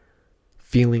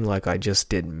feeling like I just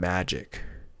did magic.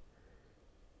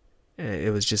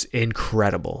 It was just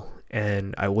incredible,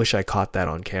 and I wish I caught that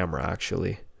on camera,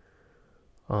 actually.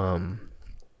 And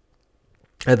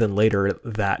then later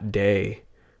that day,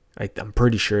 I'm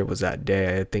pretty sure it was that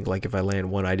day. I think like if I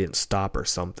land one, I didn't stop or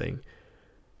something.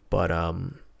 But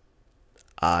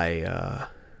I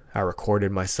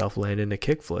recorded myself landing a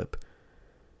kickflip.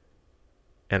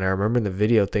 And I remember in the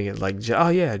video thinking like, oh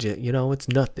yeah, it's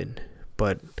nothing.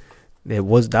 But that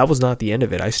was not the end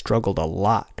of it. I struggled a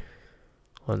lot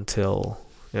until,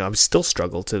 I'm still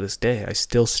struggle to this day. I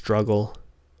still struggle.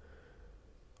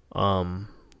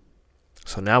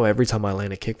 So now every time I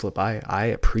land a kickflip, I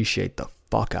appreciate the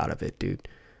fuck out of it, dude.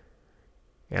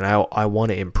 And I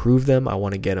want to improve them. I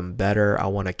want to get them better. I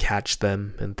want to catch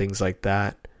them and things like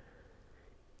that.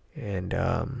 And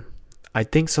I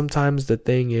think sometimes the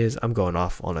thing is, I'm going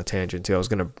off on a tangent too. I was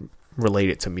going to relate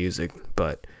it to music,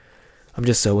 but I'm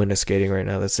just so into skating right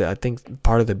now. That's it. I think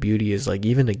part of the beauty is like,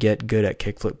 even to get good at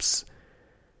kickflips,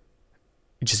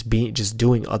 just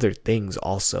doing other things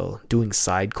also, doing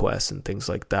side quests and things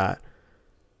like that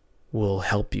will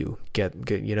help you get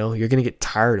good. You're going to get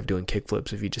tired of doing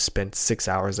kickflips if you just spend 6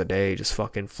 hours a day just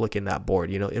fucking flicking that board.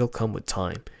 It'll come with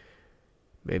time.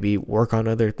 Maybe work on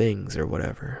other things or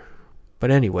whatever.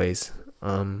 But anyways,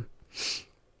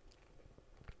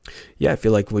 yeah, I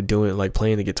feel like with doing like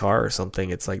playing the guitar or something,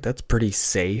 it's like that's pretty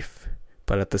safe.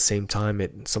 But at the same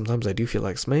time, sometimes I do feel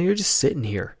like, man, you're just sitting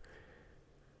here.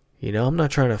 I'm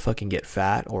not trying to fucking get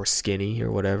fat or skinny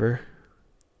or whatever.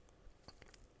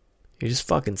 You're just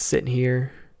fucking sitting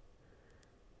here.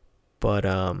 But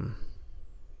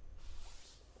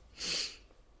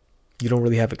you don't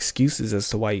really have excuses as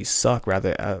to why you suck,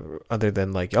 other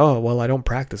than like, oh, well, I don't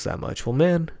practice that much. Well,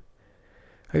 man,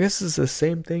 I guess it's the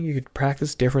same thing. You could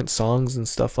practice different songs and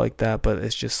stuff like that, but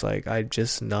it's just like, I'm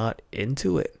just not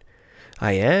into it.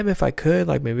 I am if I could,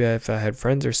 like maybe if I had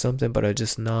friends or something, but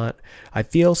I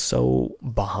feel so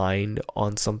behind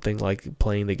on something like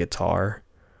playing the guitar.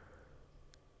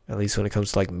 At least when it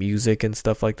comes to like music and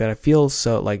stuff like that. I feel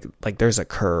so like there's a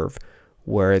curve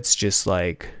where it's just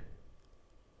like,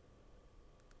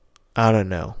 I don't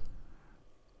know.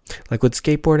 Like with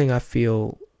skateboarding, I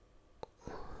feel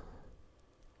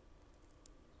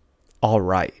all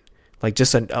right. Like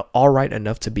just all right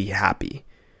enough to be happy.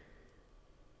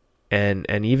 And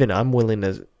even I'm willing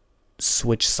to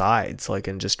switch sides, like,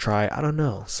 and just try, I don't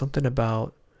know, something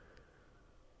about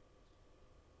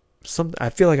I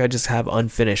feel like I just have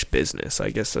unfinished business. I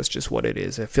guess that's just what it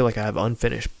is. I feel like I have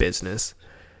unfinished business.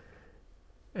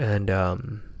 And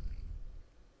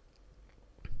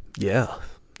yeah,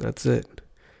 that's it.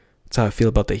 That's how I feel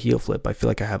about the heel flip. I feel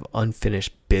like I have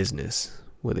unfinished business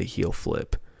with a heel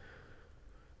flip.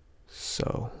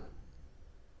 So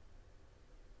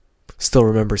Still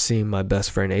remember seeing my best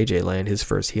friend AJ land his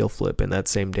first heel flip, and that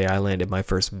same day I landed my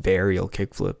first varial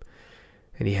kickflip.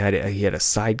 And he had a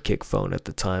sidekick phone at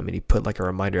the time, and he put like a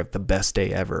reminder of the best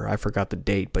day ever. I forgot the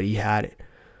date, but he had it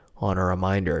on a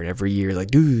reminder, and every year,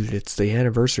 like, dude, it's the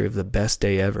anniversary of the best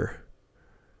day ever.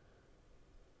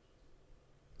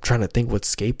 I'm trying to think what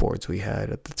skateboards we had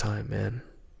at the time, man.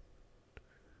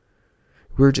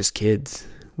 We were just kids,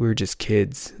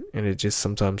 and it just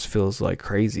sometimes feels like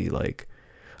crazy. Like,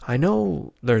 I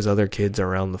know there's other kids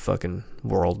around the fucking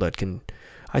world that can.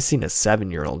 I seen a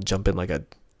 7-year-old jump in like a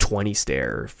 20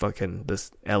 stair, or fucking this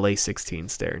LA 16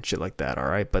 stair and shit like that. All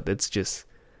right, but it's just,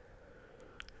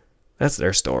 that's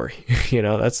their story,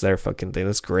 that's their fucking thing.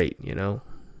 That's great,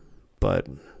 but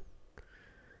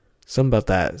something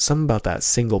about that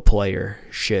single player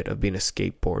shit of being a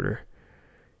skateboarder,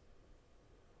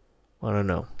 I don't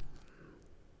know.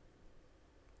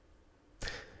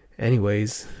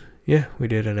 Anyways, yeah, we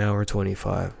did an hour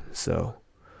 25, so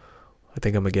I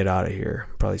think I'm gonna get out of here.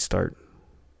 Probably start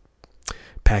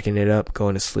packing it up,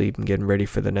 going to sleep, and getting ready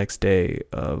for the next day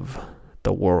of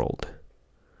the world.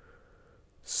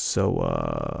 So,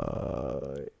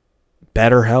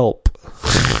 BetterHelp.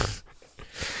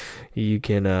 You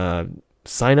can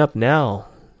sign up now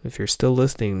if you're still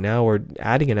listening. Now we're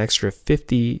adding an extra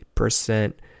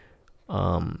 50%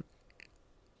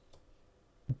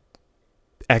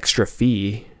 extra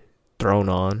fee thrown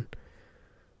on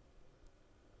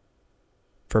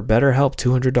for BetterHelp,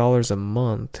 $200 a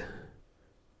month.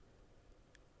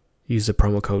 Use the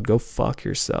promo code Go Fuck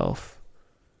Yourself,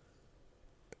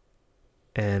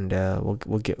 and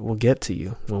we'll get to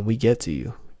you when we get to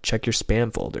you. Check your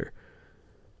spam folder.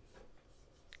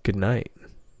 Good night.